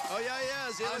 Oh, yeah, he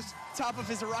is. He on top of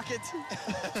his rocket.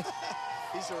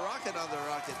 He's a rocket on the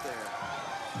rocket there.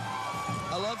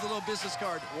 I love the little business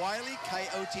card. Wile E.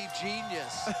 Coyote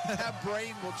Genius. That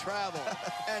brain will travel.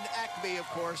 And Acme, of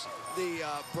course, the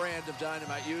brand of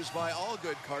dynamite used by all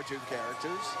good cartoon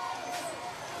characters.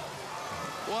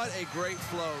 What a great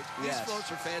float. These floats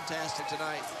are fantastic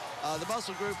tonight. The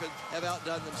Muscle Group have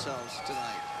outdone themselves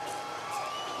tonight.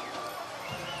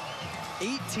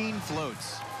 18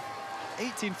 floats.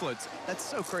 18 floats. That's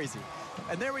so crazy.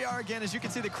 And there we are again. As you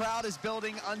can see, the crowd is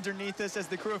building underneath us as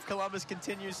the Crew of Columbus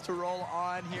continues to roll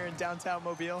on here in downtown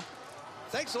Mobile.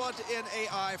 Thanks a lot to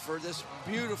NAI for this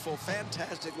beautiful,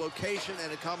 fantastic location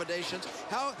and accommodations.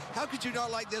 How could you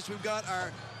not like this? We've got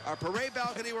our parade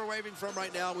balcony we're waving from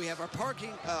right now. We have our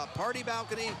party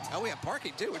balcony. Oh, we have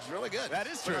parking too, which is really good. That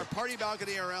is true. Our party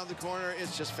balcony around the corner.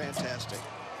 It's just fantastic.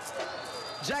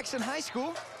 Jackson High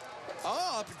School.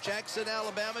 Oh, up in Jackson,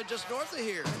 Alabama, just north of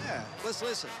here. Yeah. Let's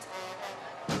listen.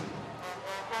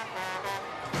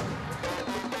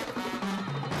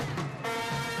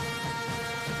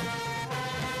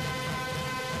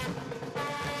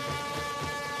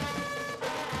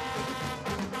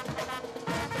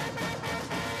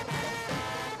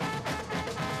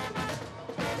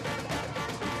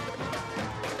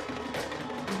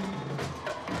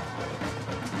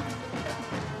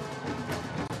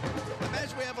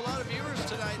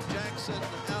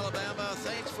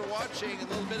 watching a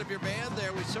little bit of your band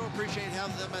there. We so appreciate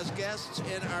having them as guests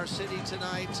in our city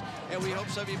tonight, and we hope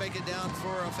some of you make it down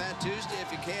for a Fat Tuesday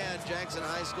if you can. Jackson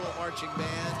High School Marching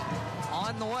Band.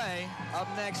 On the way, up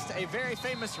next, a very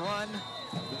famous run,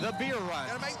 the beer run.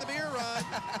 Gotta make the beer run.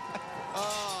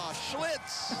 Oh,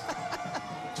 Schlitz.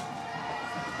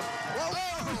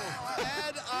 Whoa.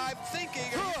 And I'm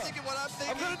thinking, are you thinking what I'm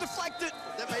thinking? I'm gonna deflect it.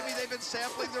 That maybe they've been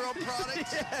sampling their own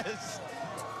product? Yes.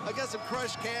 I got some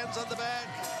crushed cans on the back.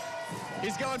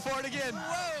 He's going for it again.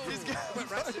 Whoa! He's going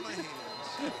went right through my hands.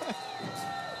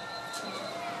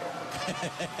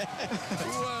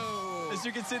 Whoa! As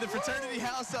you can see, the fraternity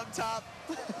house up top.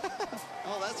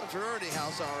 Oh, that's a fraternity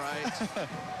house, all right.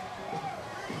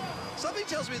 Something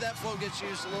tells me that float gets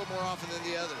used a little more often than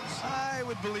the others. I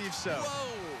would believe so.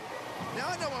 Whoa! Now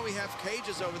I know why we have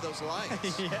cages over those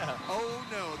lights. Yeah. Oh,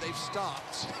 no, they've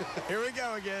stopped. Here we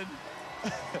go again.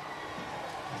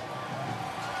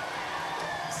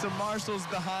 Some marshals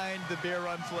behind the beer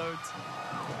run float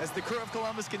as the Crew of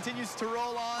Columbus continues to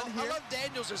roll on here. I love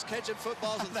Daniels just catching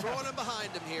footballs and throwing them behind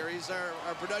him here. He's our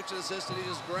production assistant. He's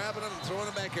just grabbing them and throwing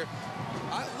them back here.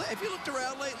 Have you looked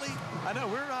around lately? I know,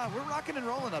 we're rocking and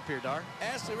rolling up here, Dar.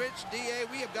 Ashley Rich, DA,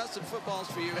 we have got some footballs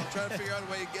for you. I'm trying to figure out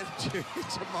a way to get them to you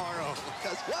tomorrow.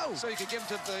 So you can give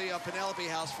them to the Penelope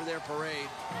House for their parade.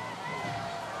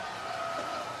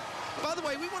 By the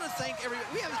way, we want to thank everybody.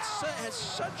 We have had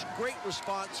such great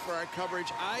response for our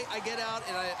coverage. I get out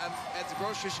and I'm at the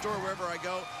grocery store, wherever I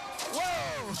go.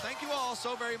 Whoa! Thank you all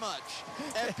so very much.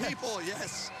 And people,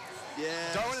 yes.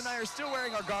 Yes. Darwin and I are still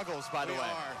wearing our goggles, by the way.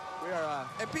 We are.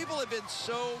 And people have been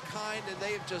so kind, and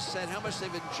they have just said how much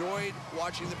they've enjoyed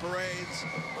watching the parades.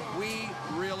 We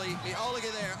really, oh, look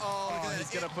at there. Oh, look at that. He's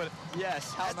going to put,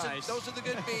 yes, how nice. Those are the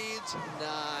good beads.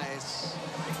 Nice.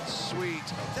 Sweet.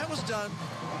 That was done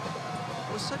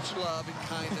with such love and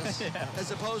kindness, yeah.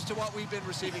 as opposed to what we've been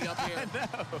receiving up here. I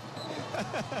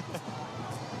know.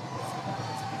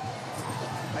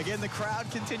 Again, the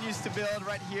crowd continues to build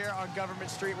right here on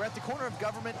Government Street. We're at the corner of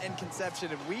Government and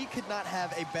Conception, and we could not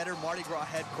have a better Mardi Gras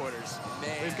headquarters.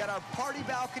 Man. We've got our party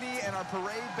balcony and our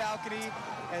parade balcony,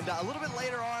 and a little bit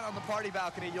later on the party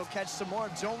balcony, you'll catch some more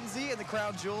of Jonesy and the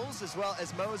Crown Jewels, as well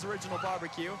as Moe's Original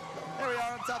Barbecue. There we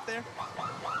are on top there.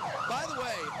 By the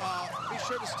way, be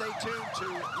sure to stay tuned to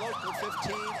Local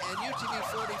 15 and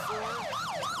UTV44.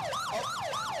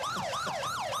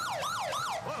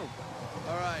 Whoa.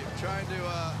 All right, trying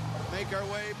to make our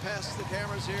way past the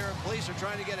cameras here. Police are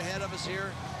trying to get ahead of us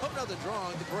here. Hope nothing's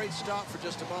wrong. The parade stopped for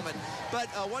just a moment. But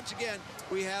once again,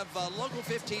 we have Local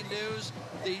 15 News,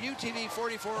 the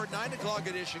UTV44 9 o'clock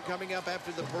edition coming up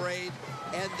after the parade.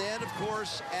 And then, of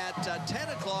course, at 10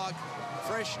 o'clock,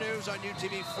 fresh news on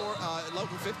UTV4,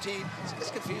 Local 15.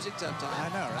 It's confusing sometimes. I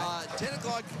know, right? 10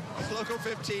 o'clock, Local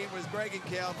 15 with Greg and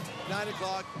Kim. 9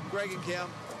 o'clock, Greg and Kim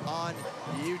on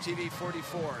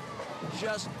UTV44.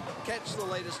 Just catch the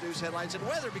latest news headlines and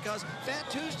weather, because Fat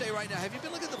Tuesday right now. Have you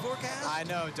been looking at the forecast? I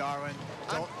know, Darwin.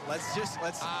 Let's.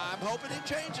 I'm hoping it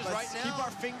changes right now. Keep our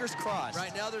fingers crossed.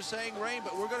 Right now they're saying rain,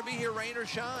 but we're going to be here rain or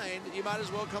shine. You might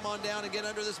as well come on down and get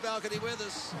under this balcony with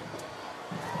us.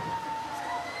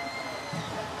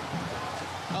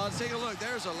 Let's take a look.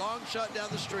 There's a long shot down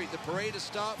the street. The parade has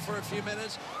stopped for a few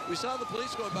minutes. We saw the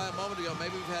police going by a moment ago.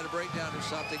 Maybe we've had a breakdown or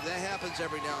something. That happens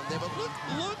every now and then. But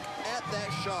look at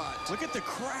that shot. Look at the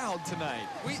crowd tonight.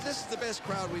 This is the best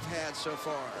crowd we've had so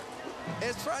far.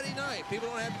 It's Friday night. People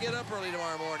don't have to get up early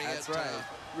tomorrow morning. That's right.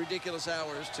 Ridiculous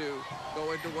hours to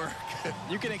go into work.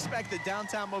 You can expect that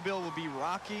downtown Mobile will be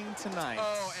rocking tonight.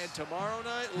 Oh, and tomorrow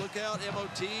night, look out,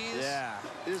 MOTs. Yeah.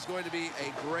 It is going to be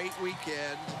a great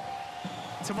weekend.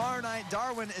 Tomorrow night,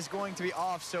 Darwin is going to be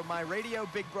off, so my radio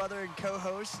big brother and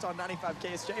co-host on 95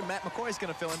 KSJ, Matt McCoy, is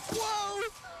going to fill in. Whoa!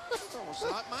 Almost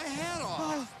knocked my hat off.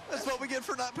 Oh, that's what we get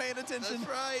for not paying attention. That's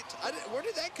right. Where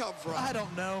did that come from? I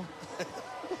don't know.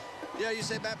 Yeah, you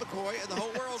say Matt McCoy, and the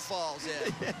whole world falls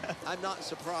in. Yeah. I'm not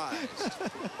surprised.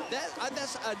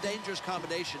 That's a dangerous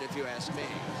combination, if you ask me.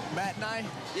 Matt and I?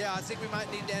 Yeah, I think we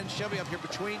might need Dan Shelby up here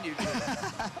between you two.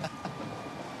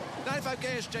 95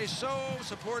 KSJ, so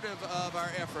supportive of our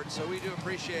efforts, so we do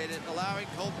appreciate it. Allowing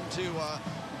Colton to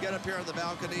get up here on the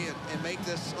balcony and make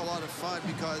this a lot of fun,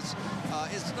 because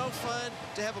it's no fun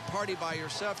to have a party by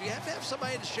yourself. You have to have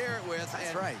somebody to share it with.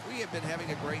 That's right. We have been having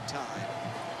a great time.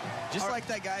 Just like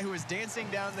that guy who was dancing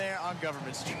down there on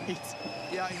Government Street.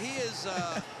 Yeah, he is,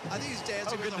 I think he's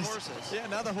dancing with the horses. Yeah,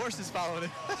 now the horses followed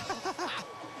him.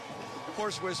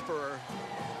 Horse whisperer.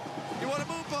 You want to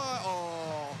move by?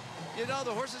 Oh. You know,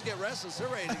 the horses get restless. They're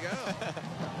ready to go.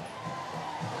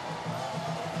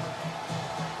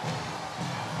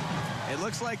 It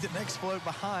looks like the next float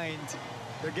behind,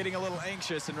 they're getting a little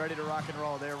anxious and ready to rock and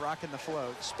roll. They're rocking the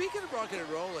float. Speaking of rocking and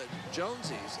rolling,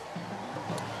 Jonesy's.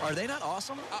 Are they not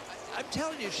awesome? I'm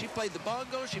telling you, she played the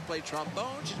bongo, she played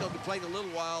trombone. She's going to be playing a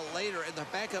little while later in the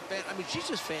backup band. I mean, she's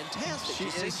just fantastic. She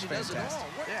is fantastic. Does it all.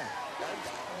 Yeah.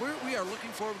 We are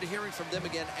looking forward to hearing from them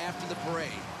again after the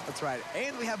parade. That's right.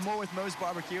 And we have more with Moe's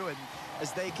Barbecue, and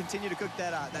as they continue to cook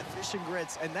that fish and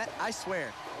grits, and that, I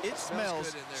swear, it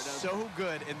smells good in there, so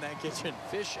good in that kitchen.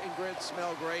 Fish and grits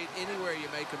smell great anywhere you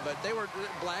make them, but they were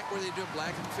black. Were they doing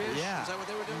blackened fish? Yeah. Is that what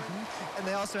they were doing? Mm-hmm. And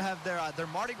they also have their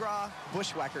Mardi Gras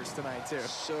bushwhackers tonight, too.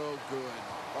 So good.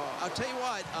 I'll tell you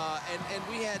what, and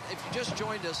we had, if you just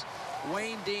joined us,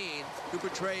 Wayne Dean, who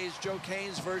portrays Joe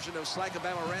Kane's version of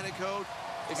Slackabama Ranico.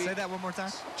 Say that one more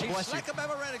time. Chief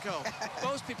Slackabama Ranico.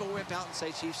 Most people whip out and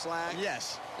say Chief Slack.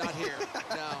 Yes. Not here.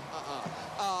 No.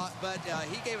 But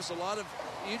he gave us a lot of,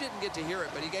 you didn't get to hear it,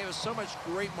 but he gave us so much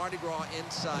great Mardi Gras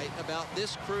insight about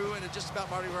this crew and just about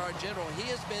Mardi Gras in general. He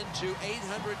has been to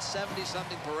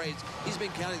 870-something parades. He's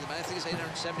been counting them. I think it's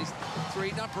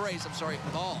 873, not parades, I'm sorry,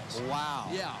 balls. Wow.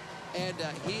 Yeah. And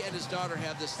he and his daughter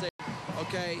have this thing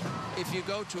okay, if you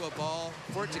go to a ball,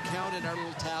 for it to count in our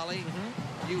little tally,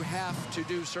 you have to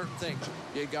do certain things.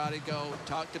 You got to go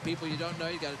talk to people you don't know.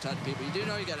 You got to talk to people you do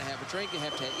know. You got to have a drink. You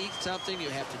have to eat something. You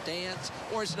have to dance,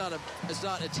 or it's not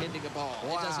attending a ball.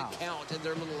 Wow. It doesn't count in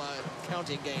their little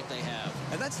counting game they have.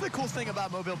 And that's the cool thing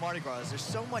about Mobile Mardi Gras is there's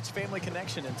so much family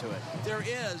connection into it. There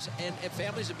is, and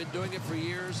families have been doing it for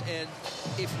years. And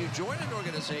if you join an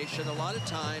organization, a lot of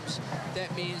times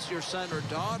that means your son or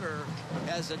daughter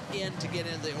has an in to get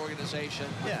into the organization.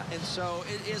 Yeah. And so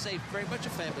it is very much a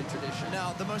family tradition.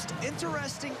 Now, the most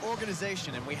interesting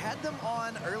organization, and we had them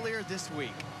on earlier this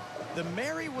week, the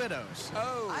Merry Widows.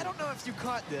 Oh. I don't know if you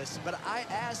caught this, but I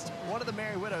asked one of the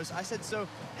Merry Widows, I said, so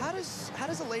how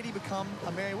does a lady become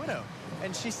a Merry Widow?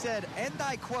 And she said, and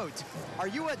I quote, "Are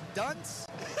you a dunce?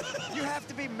 You have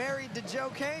to be married to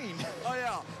Joe Kane." Oh,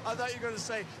 yeah. I thought you were going to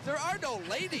say, there are no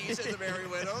ladies in the Merry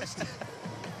Widows.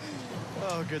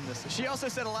 Oh, goodness. She also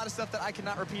said a lot of stuff that I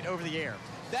cannot repeat over the air.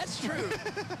 That's true.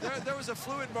 There was a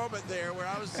fluid moment there where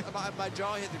my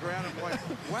jaw hit the ground and I'm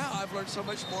going, wow, I've learned so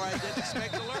much more I didn't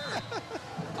expect to learn.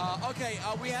 Okay,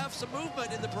 we have some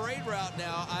movement in the parade route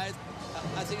now. I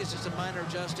think it's just a minor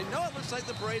adjusting. No, it looks like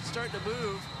the parade's starting to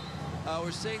move.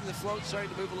 We're seeing the float starting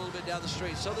to move a little bit down the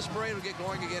street. So this parade will get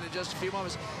going again in just a few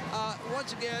moments.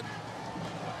 Once again,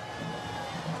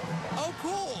 oh,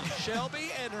 cool.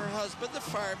 Shelby and her husband, the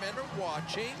firemen, are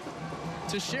watching.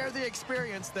 To share the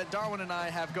experience that Darwin and I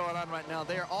have going on right now,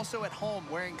 they are also at home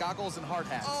wearing goggles and hard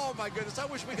hats. Oh, my goodness. I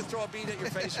wish we could throw a bead at your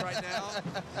face right now.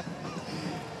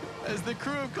 As the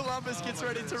crew of Columbus gets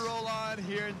ready to roll on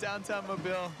here in downtown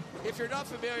Mobile. If you're not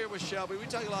familiar with Shelby, we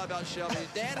talk a lot about Shelby.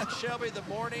 Dan and Shelby, the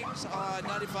mornings on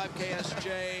 95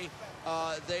 KSJ,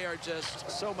 they are just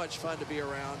so much fun to be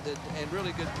around and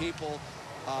really good people.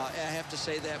 I have to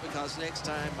say that because next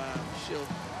time she'll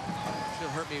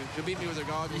hurt me. She'll beat me with her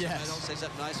goggles if I don't say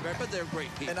something nice about her, but they're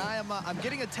great people. And I'm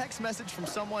getting a text message from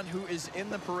someone who is in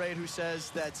the parade who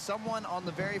says that someone on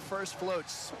the very first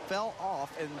floats fell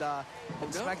off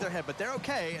and smacked their head, but they're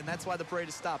okay, and that's why the parade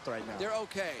is stopped right now. They're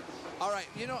okay. All right,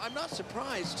 you know, I'm not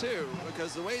surprised, too,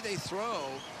 because the way they throw,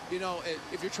 you know,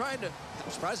 if you're trying to,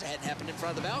 I'm surprised it hadn't happened in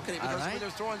front of the balcony because when they're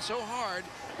throwing so hard,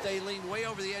 they lean way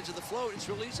over the edge of the float. It's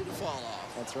real easy to fall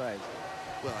off. That's right.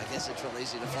 Well, I guess it's real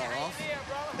easy to fall off.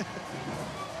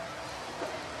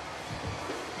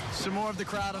 Some more of the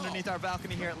crowd underneath our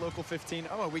balcony here at Local 15.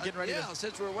 Oh, are we getting ready? Yeah,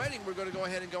 since we're waiting, we're going to go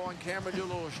ahead and go on camera and do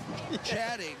a little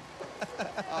chatting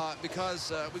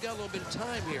because we got a little bit of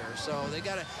time here. So they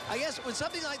got to, I guess when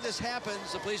something like this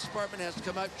happens, the police department has to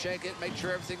come up, check it, make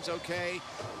sure everything's okay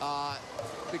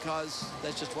because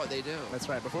that's just what they do. That's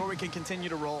right. Before we can continue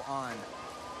to roll on.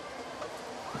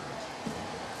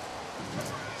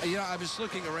 You know, I was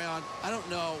looking around. I don't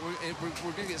know. We're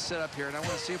going to get set up here, and I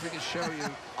want to see if we can show you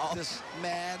this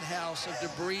madhouse of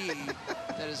debris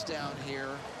that is down here.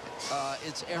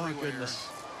 It's everywhere. Oh, goodness.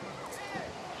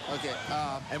 Okay.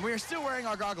 And we are still wearing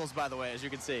our goggles, by the way, as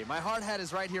you can see. My hard hat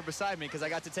is right here beside me because I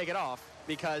got to take it off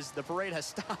because the parade has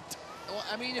stopped. Well,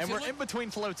 I mean, and we're in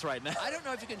between floats right now. I don't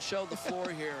know if you can show the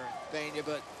floor here, Vania,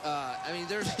 but, I mean,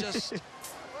 there's just...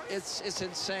 It's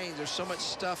insane. There's so much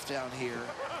stuff down here.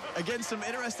 Again, some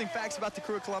interesting facts about the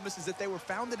Crewe of Columbus is that they were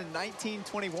founded in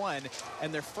 1921,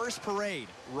 and their first parade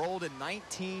rolled in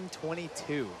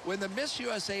 1922. When the Miss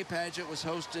USA pageant was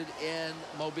hosted in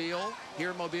Mobile,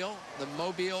 here in Mobile, the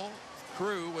Mobile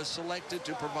Crewe was selected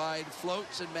to provide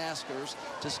floats and maskers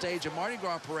to stage a Mardi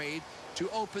Gras parade to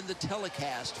open the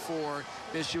telecast for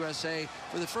Miss USA.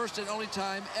 For the first and only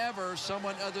time ever,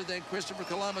 someone other than Christopher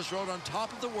Columbus rode on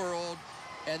top of the world.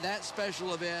 And that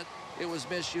special event, it was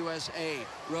Miss USA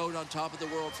rode on top of the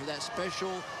world for that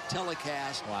special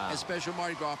telecast and special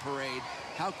Mardi Gras parade.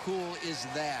 How cool is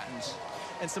that?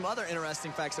 And some other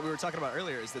interesting facts that we were talking about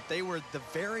earlier is that they were the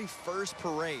very first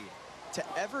parade to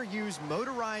ever use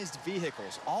motorized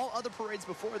vehicles. All other parades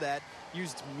before that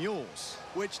used mules.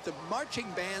 Which the marching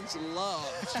bands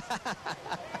loved.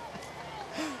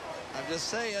 I'm just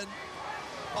saying.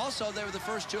 Also, they were the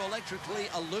first to electrically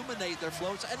illuminate their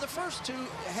floats and the first to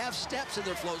have steps in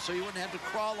their floats so you wouldn't have to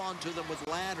crawl onto them with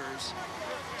ladders.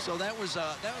 So they've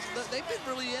been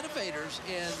really innovators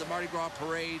in the Mardi Gras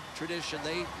parade tradition.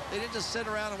 They didn't just sit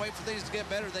around and wait for things to get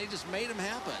better. They just made them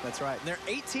happen. That's right. And there are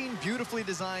 18 beautifully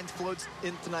designed floats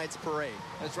in tonight's parade.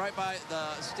 That's right by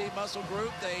the Steve Muscle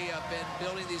Group. They have been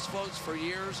building these floats for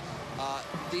years.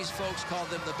 These folks call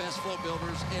them the best float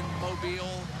builders in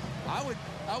Mobile. I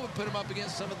would put them up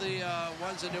against some of the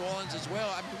ones in New Orleans as well.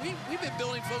 I mean, we've been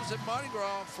building floats at Mardi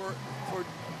Gras for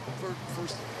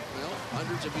well,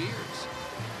 hundreds of years.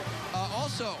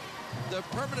 Also, the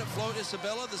permanent float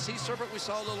Isabella, the sea serpent we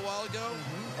saw a little while ago.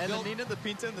 And the Nina, the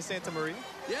Pinta, and the Santa Maria.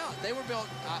 Yeah, they were built,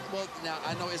 well, now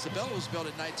I know Isabella was built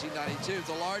in 1992,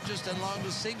 the largest and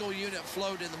longest single unit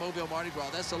float in the Mobile Mardi Gras.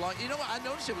 That's the long, you know what, I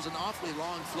noticed it was an awfully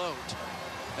long float.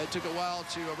 It took a while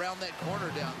to round that corner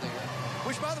down there.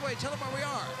 Which, by the way, tell them where we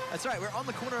are. That's right. We're on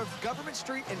the corner of Government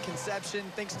Street and Conception.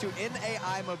 Thanks to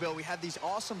NAI Mobile, we have these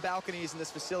awesome balconies in this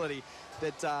facility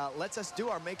that lets us do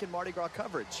our Macon Mardi Gras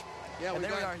coverage. Yeah, and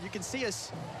there we are. You can see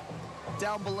us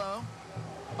down below.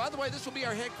 By the way, this will be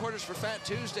our headquarters for Fat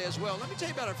Tuesday as well. Let me tell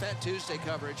you about our Fat Tuesday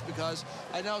coverage, because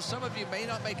I know some of you may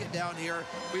not make it down here.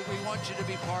 We want you to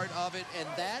be part of it, and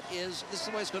this is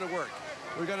the way it's going to work.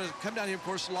 We're going to come down here, of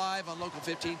course, live on Local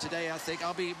 15 today, I think.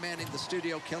 I'll be manning the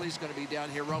studio. Kelly's going to be down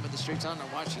here roaming the streets. I don't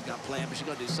know what she's got planned, but she's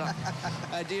going to do something.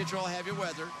 Deidre will have your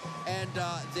weather. And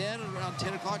then around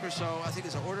 10 o'clock or so, I think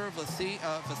it's an Order of Athena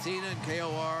and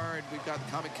KOR, and we've got the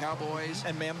Comic Cowboys.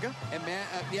 And MAMGA. And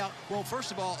yeah, well,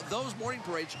 first of all, those morning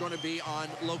parades are going to be on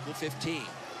Local 15.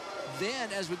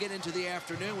 Then, as we get into the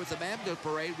afternoon with the MAMGA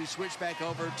parade, we switch back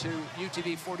over to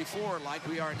UTV44 like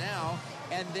we are now,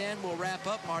 and then we'll wrap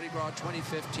up Mardi Gras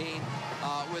 2015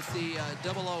 with the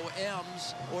Double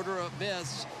OM's Order of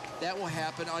Myths. That will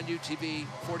happen on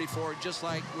UTV44, just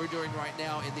like we're doing right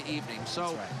now in the evening.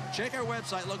 So check our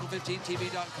website,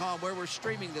 local15tv.com, where we're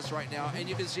streaming this right now, and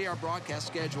you can see our broadcast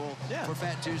schedule for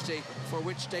Fat Tuesday, for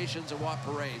which stations and what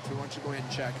parades. We want you to go ahead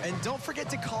and check it. And don't forget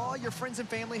to call your friends and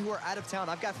family who are out of town.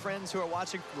 I've got friends who are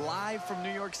watching live from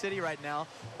New York City right now.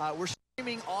 We're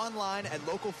streaming online at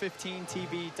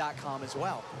local15tv.com as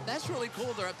well. That's really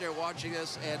cool. They're up there watching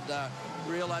us and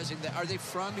realizing that. Are they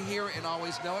from here and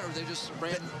always know it, or are they just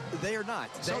brand? They are not.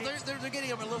 So they're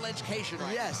getting a little education right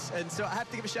now. Yes, and so I have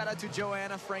to give a shout out to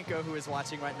Joanna Franco, who is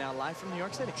watching right now live from New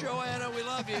York City. Joanna, we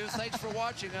love you. Thanks for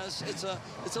watching us. It's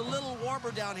a little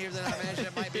warmer down here than I imagine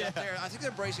it might be up there. I think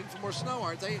they're bracing for more snow,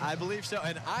 aren't they? I believe so,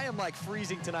 and I am like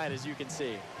freezing tonight, as you can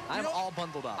see. I'm all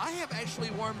bundled up. I have actually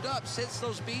warmed up since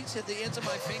those beads hit the ends of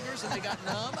my fingers and they got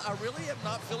numb. I really am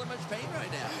not feeling much pain right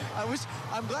now.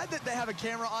 I'm glad that they have a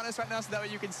camera on us right now, so that way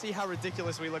you can see how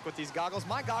ridiculous we look with these goggles.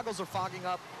 My goggles are fogging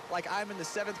up like I'm in the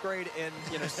 7th grade in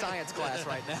science class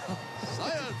right now.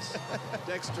 Science.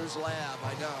 Dexter's lab,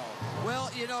 I know.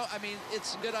 Well, I mean,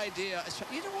 it's a good idea.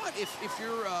 You know what? If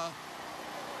you're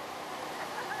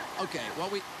okay,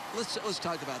 well, let's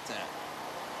talk about that.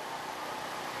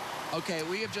 Okay,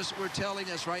 we're telling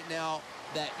us right now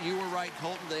that you were right,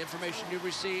 Colton. The information you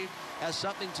received has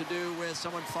something to do with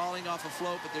someone falling off a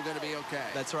float, but they're going to be okay.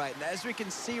 That's right. And as we can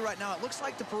see right now, it looks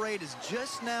like the parade is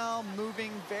just now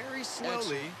moving very slowly.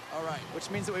 Excellent. All right. Which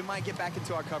means that we might get back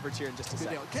into our coverage here in just a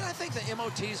second. Can I thank the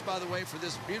MOTs, by the way, for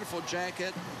this beautiful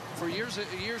jacket? For years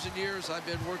and years, I've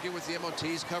been working with the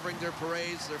MOTs, covering their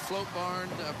parades, their float barn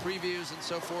previews, and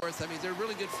so forth. I mean, they're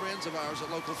really good friends of ours at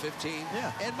Local 15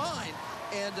 and mine.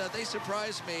 And they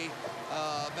surprised me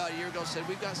about a year ago, said,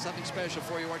 we've got something special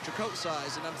for you. What's your coat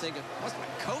size? And I'm thinking, what's my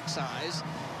coat size?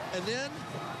 And then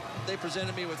they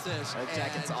presented me with this. That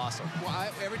jacket's awesome. Well,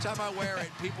 every time I wear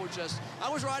it, people just... I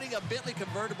was riding a Bentley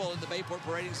convertible in the Bayport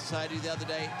Parading Society the other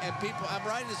day, and I'm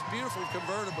riding this beautiful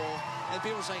convertible, and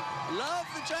people are saying, love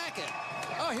the jacket.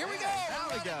 Oh, here we go. Now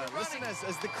we go. Listen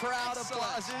as the crowd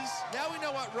applauses. Now we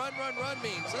know what run, run, run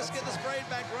means. Let's get this parade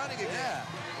back running again. Yeah.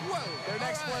 Whoa. Their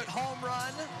next float home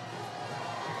run.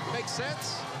 Makes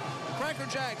sense. Cracker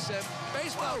Jacks and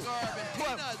baseball garb and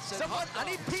peanuts. And I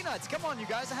need peanuts. Come on, you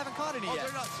guys. I haven't caught any yet. Oh,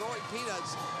 they're not throwing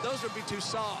peanuts. Those would be too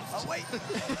soft. Oh, wait.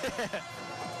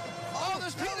 Oh,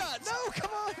 there's peanuts. No, come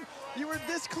on. You were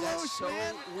this close, That's so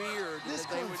man. weird that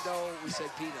they would know we said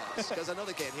peanuts, because I know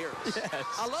they can't hear us. Yes.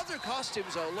 I love their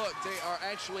costumes, though. Look, they are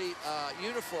actually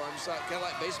uniforms, kind of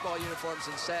like baseball uniforms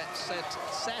in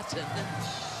satin.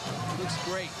 Looks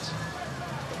great.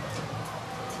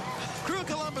 Crewe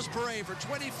Columbus Parade for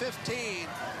 2015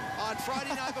 on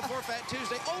Friday night before Fat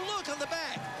Tuesday. Oh, look on the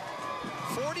back.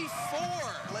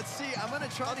 44. Let's see. I'm going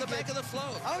to try on the back of the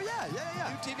float. Oh, yeah.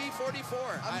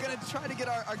 UTV44. I'm going to try to get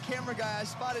our camera guy. I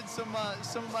spotted some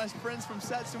of my friends from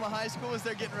Satsuma High School as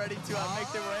they're getting ready to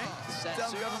make their way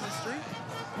down Government Street.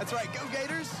 That's right. Go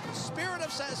Gators. Spirit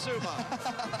of Satsuma.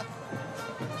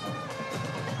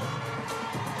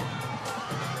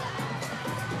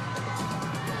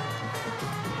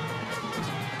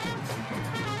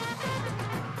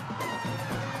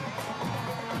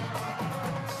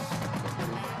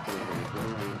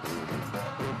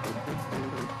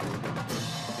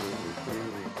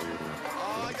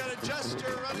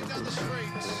 Running down the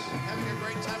streets, having a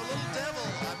great time. A little devil,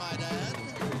 I might add.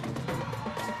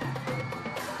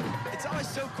 It's always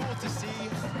so cool to see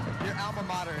your alma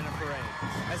mater hotter in a parade.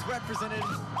 As represented,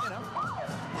 you know.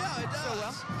 Yeah, it does. So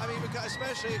well. I mean, because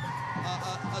especially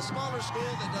a smaller school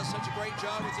that does such a great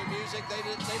job with their music, they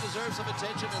deserve some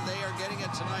attention, and they are getting it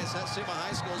tonight. Satsuma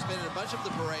High School has been in a bunch of the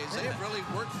parades. They have really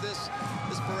worked this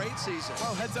parade season.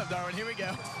 Oh, heads up, Darwin. Here we go.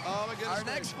 Oh, my goodness. Our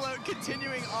next float,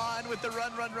 continuing on with the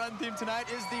Run, Run, Run theme tonight,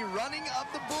 is the Running of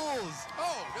the Bulls.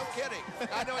 Oh, no kidding.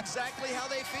 I know exactly how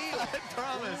they feel. I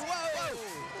promise. Whoa.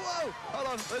 Whoa. Hold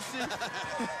on. Let's see.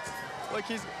 Look,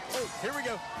 oh, here we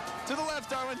go. To the left,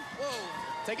 Darwin. Whoa.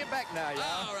 Take it back now,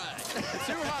 y'all. All right.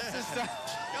 2 hops this time.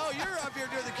 Oh, you're up here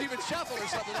doing the Cuban shuffle or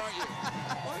something, aren't you?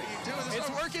 What are you doing? It's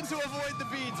working to avoid the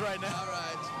beads right now. All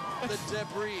right. The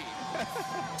debris.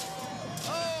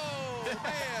 Oh, man.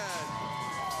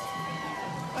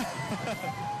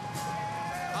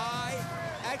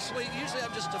 Usually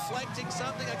I'm just deflecting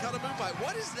something. I caught a moon pipe.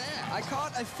 What is that? I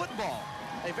caught a football.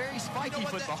 A very spiky You know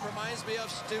what football. That reminds me of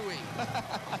Stewie.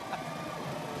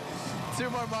 2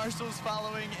 more marshals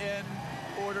following in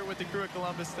order with the crew at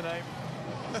Columbus tonight.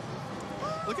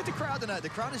 Look at the crowd tonight. The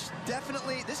crowd is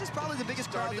definitely, this is probably the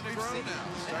biggest crowd that we've seen.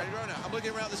 Starting to grow now. I'm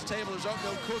looking around this table. There's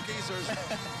oatmeal cookies.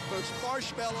 There's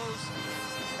marshmallows.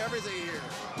 Everything here.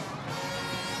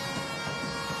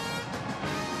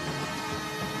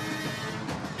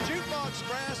 Jukebox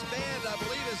Brass Band, I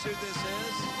believe is who this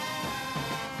is.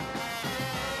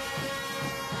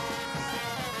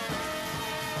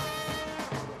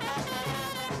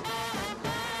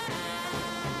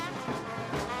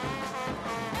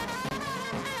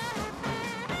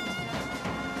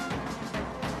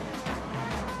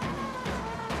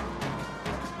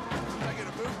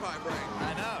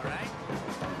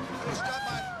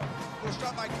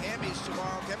 By Cammy's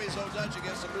tomorrow. Cammy's Old Dutch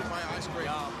against the Moon Pie Ice Cream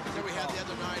that we had the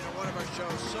other night on one of our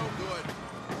shows. So good.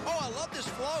 Oh, I love this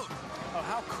float. Oh,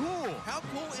 how cool. How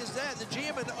cool is that? The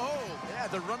GM&O. Yeah,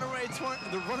 the runaway twain.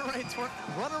 Runaway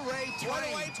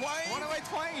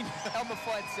twain, Elma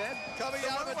Flood said. Coming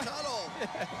out of the tunnel.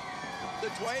 The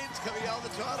twain's coming out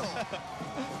of the tunnel.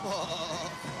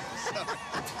 Oh, sorry.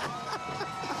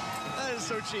 That is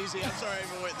so cheesy. I'm sorry I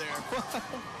even went there.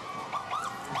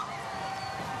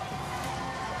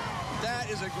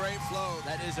 That is a great float.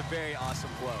 That is a very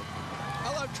awesome float. I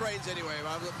love trains anyway.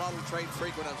 I was a model train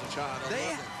freak when I was a child.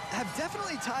 They have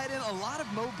definitely tied in a lot of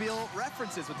Mobile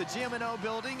references with the GM&O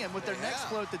building and with their next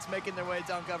float that's making their way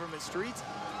down Government Street,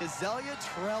 Azalea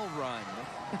Trail Run.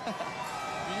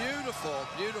 Beautiful,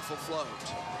 beautiful float.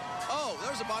 Oh,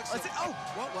 there's a box of... Oh,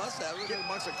 what was that? Look at a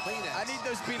box of Kleenex. I need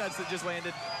those peanuts that just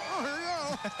landed. Oh, here we go.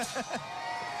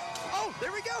 Oh,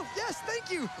 there we go. Yes, thank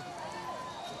you.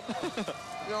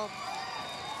 You know,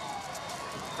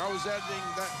 I was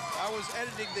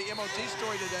editing the MOT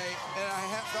story today, and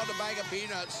I found a bag of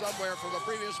peanuts somewhere from a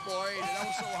previous parade, and I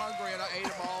was so hungry, and I ate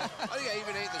them all. I think I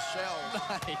even ate the shells.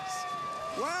 Nice.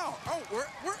 Wow. Oh, we're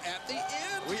at the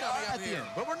end. We are at the end,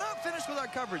 but we're not finished with our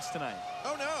coverage tonight.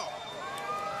 Oh, no.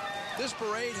 This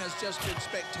parade has just been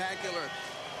spectacular.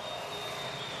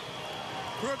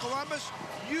 Crewe Columbus,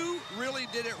 you really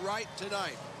did it right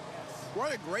tonight.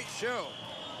 What a great show.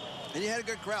 And you had a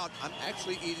good crowd. I'm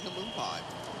actually eating a moon pie.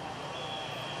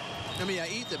 I mean, I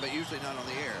eat them, but usually not on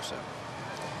the air, so.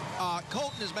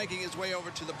 Colton is making his way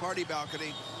over to the party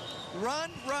balcony.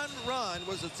 Run, run, run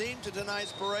was the theme to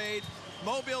tonight's parade.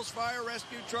 Mobile's fire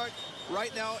rescue truck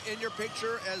right now in your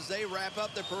picture as they wrap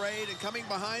up the parade. And coming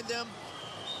behind them,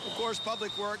 of course,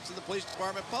 Public Works and the police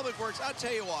department. Public Works, I'll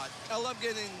tell you what, I love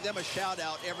giving them a shout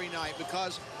out every night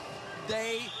because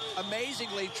they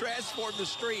amazingly transform the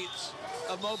streets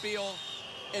of Mobile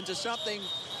into something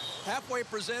halfway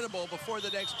presentable before the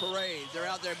next parade. They're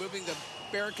out there moving the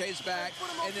barricades back,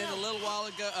 and then a little while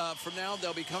ago, from now,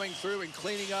 they'll be coming through and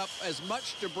cleaning up as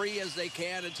much debris as they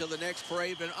can until the next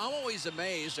parade. But I'm always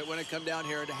amazed at when I come down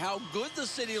here at how good the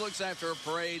city looks after a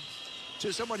parade.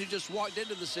 To someone who just walked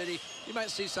into the city, you might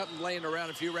see something laying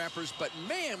around, a few wrappers, but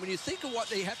man, when you think of what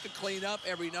they have to clean up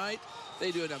every night,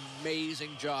 they do an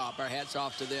amazing job. Our hats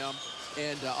off to them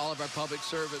and all of our public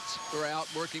servants who are out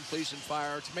working police and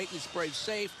fire to make these parades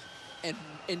safe and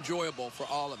enjoyable for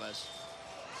all of us.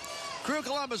 Crewe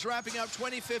Columbus wrapping up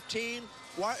 2015.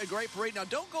 What a great parade. Now,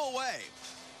 don't go away.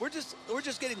 We're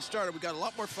just getting started. We've got a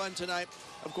lot more fun tonight.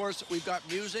 Of course, we've got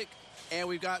music, and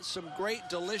we've got some great,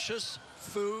 delicious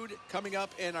food coming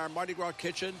up in our Mardi Gras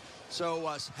kitchen. So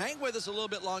hang with us a little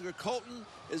bit longer. Colton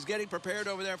is getting prepared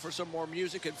over there for some more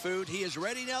music and food. He is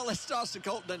ready now. Let's toss to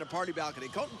Colton in the party balcony.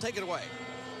 Colton, take it away.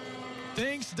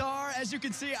 Thanks, Dar. As you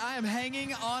can see, I am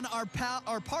hanging on our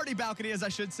party balcony, as I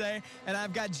should say, and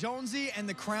I've got Jonesy and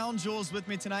the Crown Jewels with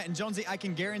me tonight. And Jonesy, I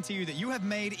can guarantee you that you have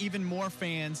made even more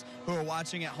fans who are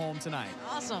watching at home tonight.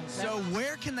 Awesome. So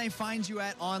where can they find you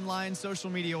at online,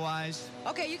 social media-wise?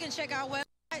 Okay, you can check our website.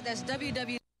 That's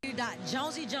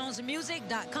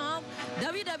www.jonesyjonesmusic.com,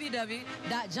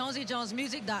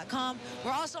 www.jonesyjonesmusic.com.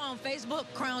 We're also on Facebook,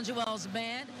 Crown Jewels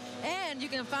Band, and you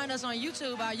can find us on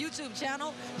YouTube, our YouTube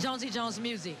channel, Jonesy Jones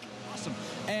Music. Awesome.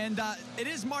 And it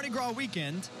is Mardi Gras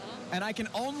weekend, and I can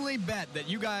only bet that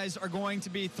you guys are going to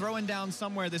be throwing down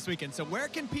somewhere this weekend. So where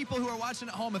can people who are watching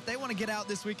at home, if they want to get out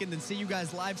this weekend and see you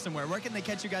guys live somewhere, where can they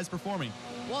catch you guys performing?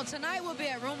 Well, tonight we'll be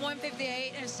at Room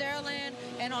 158 in Saraland,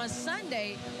 and on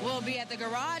Sunday we'll be at the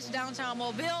Garage downtown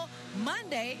Mobile.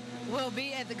 Monday we'll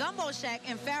be at the Gumbo Shack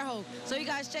in Fairhope. So you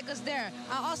guys check us there.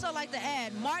 I also like to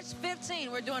add, March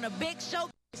 15, we're doing a big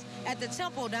showcase at the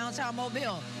Temple downtown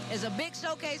Mobile. It's a big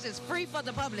showcase. It's free for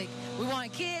the public. We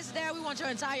want kids there. We want your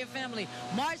entire family.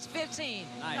 March 15.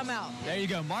 Nice. Come out. There you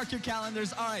go. Mark your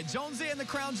calendars. All right, Jonesy and the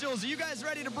Crown Jewels, are you guys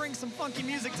ready to bring some funky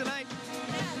music tonight?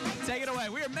 Take it away.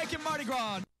 We are making Mardi Gras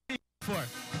on WJTC.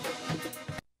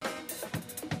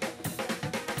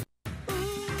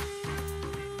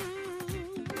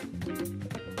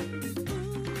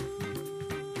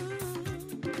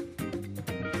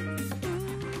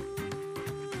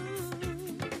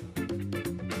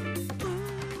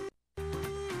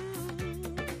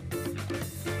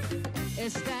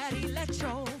 It's that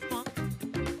electro funk.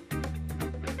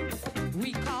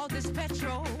 We call this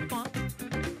petro funk.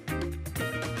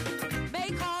 May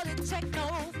call it techno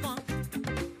funk.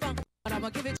 Funk, but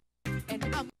I'ma give it to you,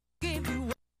 and I'm give you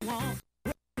what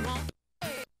you want.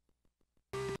 Hey.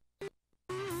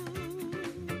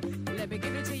 Let me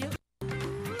give it to you.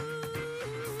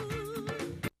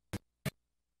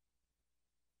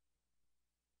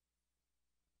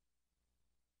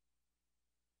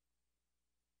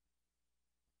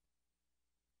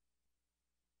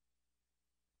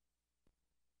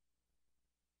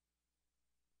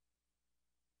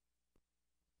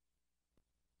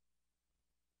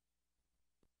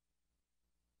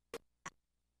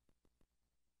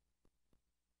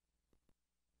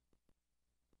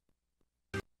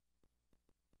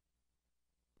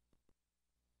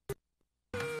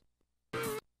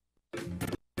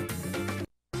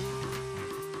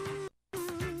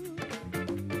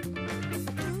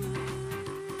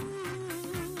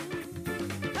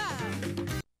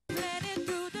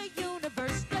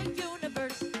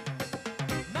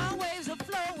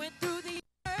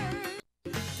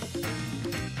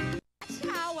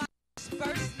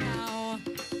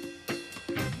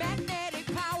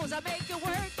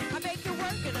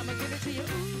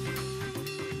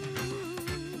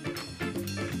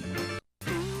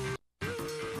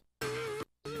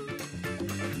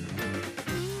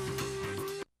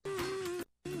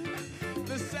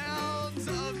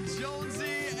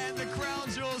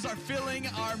 Filling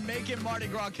our Making Mardi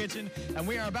Gras kitchen, and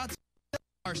we are about to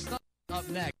our stuff up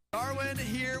next. Darwin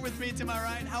here with me to my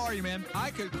right. How are you, man?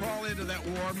 I could crawl into that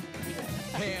warm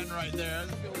pan right there.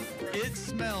 It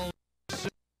smells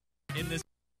in this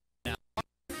now.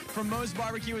 From Moe's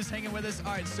Barbecue is hanging with us.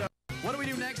 All right, so what do we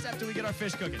do next after we get our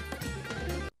fish cooking?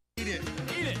 Eat it.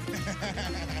 Eat it.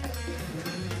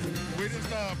 We just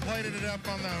plated it up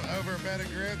on over a bed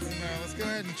of grits, and let's go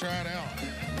ahead and try it out.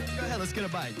 Go ahead, let's get a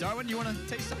bite. Darwin, you want to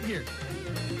taste something here?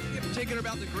 In particular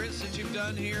about the grits that you've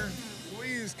done here? We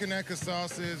use Conecuh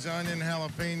sausage, onion,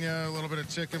 jalapeno, a little bit of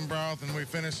chicken broth, and we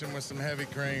finish them with some heavy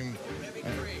cream. Heavy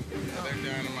cream.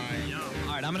 They're dynamite.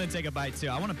 All right, I'm going to take a bite, too.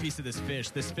 I want a piece of this fish.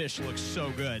 This fish looks so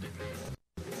good.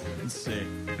 Let's see.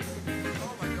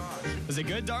 Oh, my gosh. Is it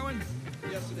good, Darwin?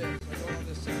 Yes, it is. I'll go on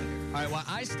this side here. All right, well,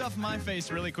 I stuff my face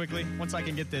really quickly once I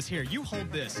can get this. Here, you hold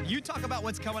this. You talk about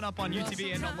what's coming up on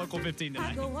UTV and on Local 15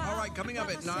 tonight. All right, coming up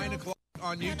at 9 o'clock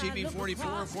on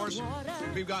UTV44, of course,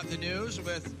 we've got the news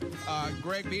with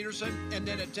Greg Peterson. And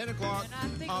then at 10 o'clock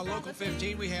on Local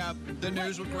 15, we have the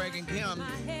news with Greg and Kim.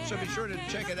 So be sure to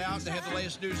check it out. They have the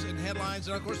latest news and headlines.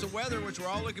 And, of course, the weather, which we're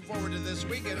all looking forward to this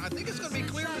weekend. I think it's going to be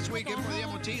clear this weekend for the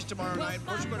MOTs tomorrow night. Of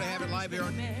course, we're going to have it live here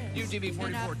on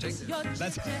UTV44. Take this.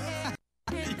 That's yes.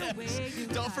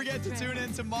 Don't forget to tune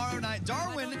in tomorrow night.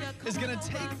 Darwin is going to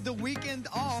take the weekend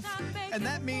off, and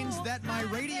that means that my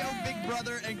radio big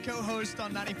brother and co-host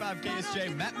on 95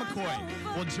 KSJ, Matt McCoy,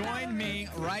 will join me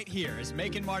right here as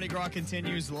Making Mardi Gras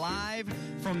continues live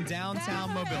from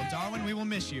downtown Mobile. Darwin, we will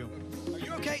miss you. Are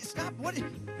you okay? Stop. What?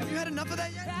 Have you had enough of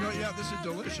that yet? No, yeah, this is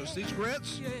delicious. These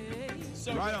grits,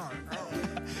 right on.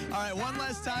 All right, one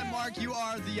last time, Mark. You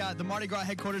are the Mardi Gras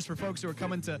headquarters for folks who are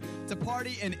coming to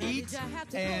party and eat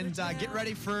and get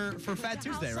ready for Fat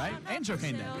Tuesday, right? And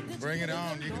Cocaine Day. Bring it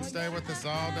on. You can stay with us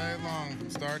all day long,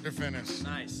 start to finish.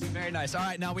 Nice. Very nice. All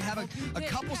right, now we have a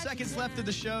couple seconds left of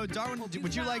the show. Darwin,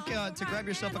 would you like to grab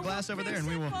yourself a glass over there, and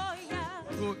we will...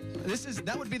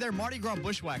 That would be their Mardi Gras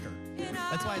bushwhacker.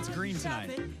 That's why it's green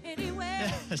tonight.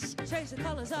 Yes.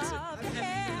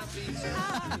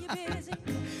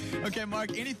 Okay,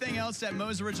 Mark, anything else at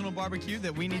Moe's Original Barbecue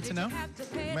that we need to know?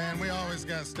 Man, we always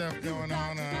got stuff going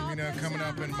on. Coming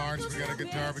up in March, we got a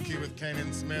guitar barbecue with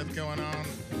Kanan Smith going on.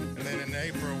 And then in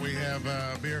April, we have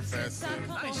Beer Fest.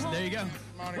 Nice. There you go.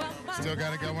 Still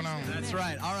got it going on. That's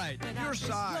right. All right. Your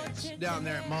sides down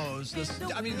there at Moe's,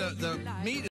 the meat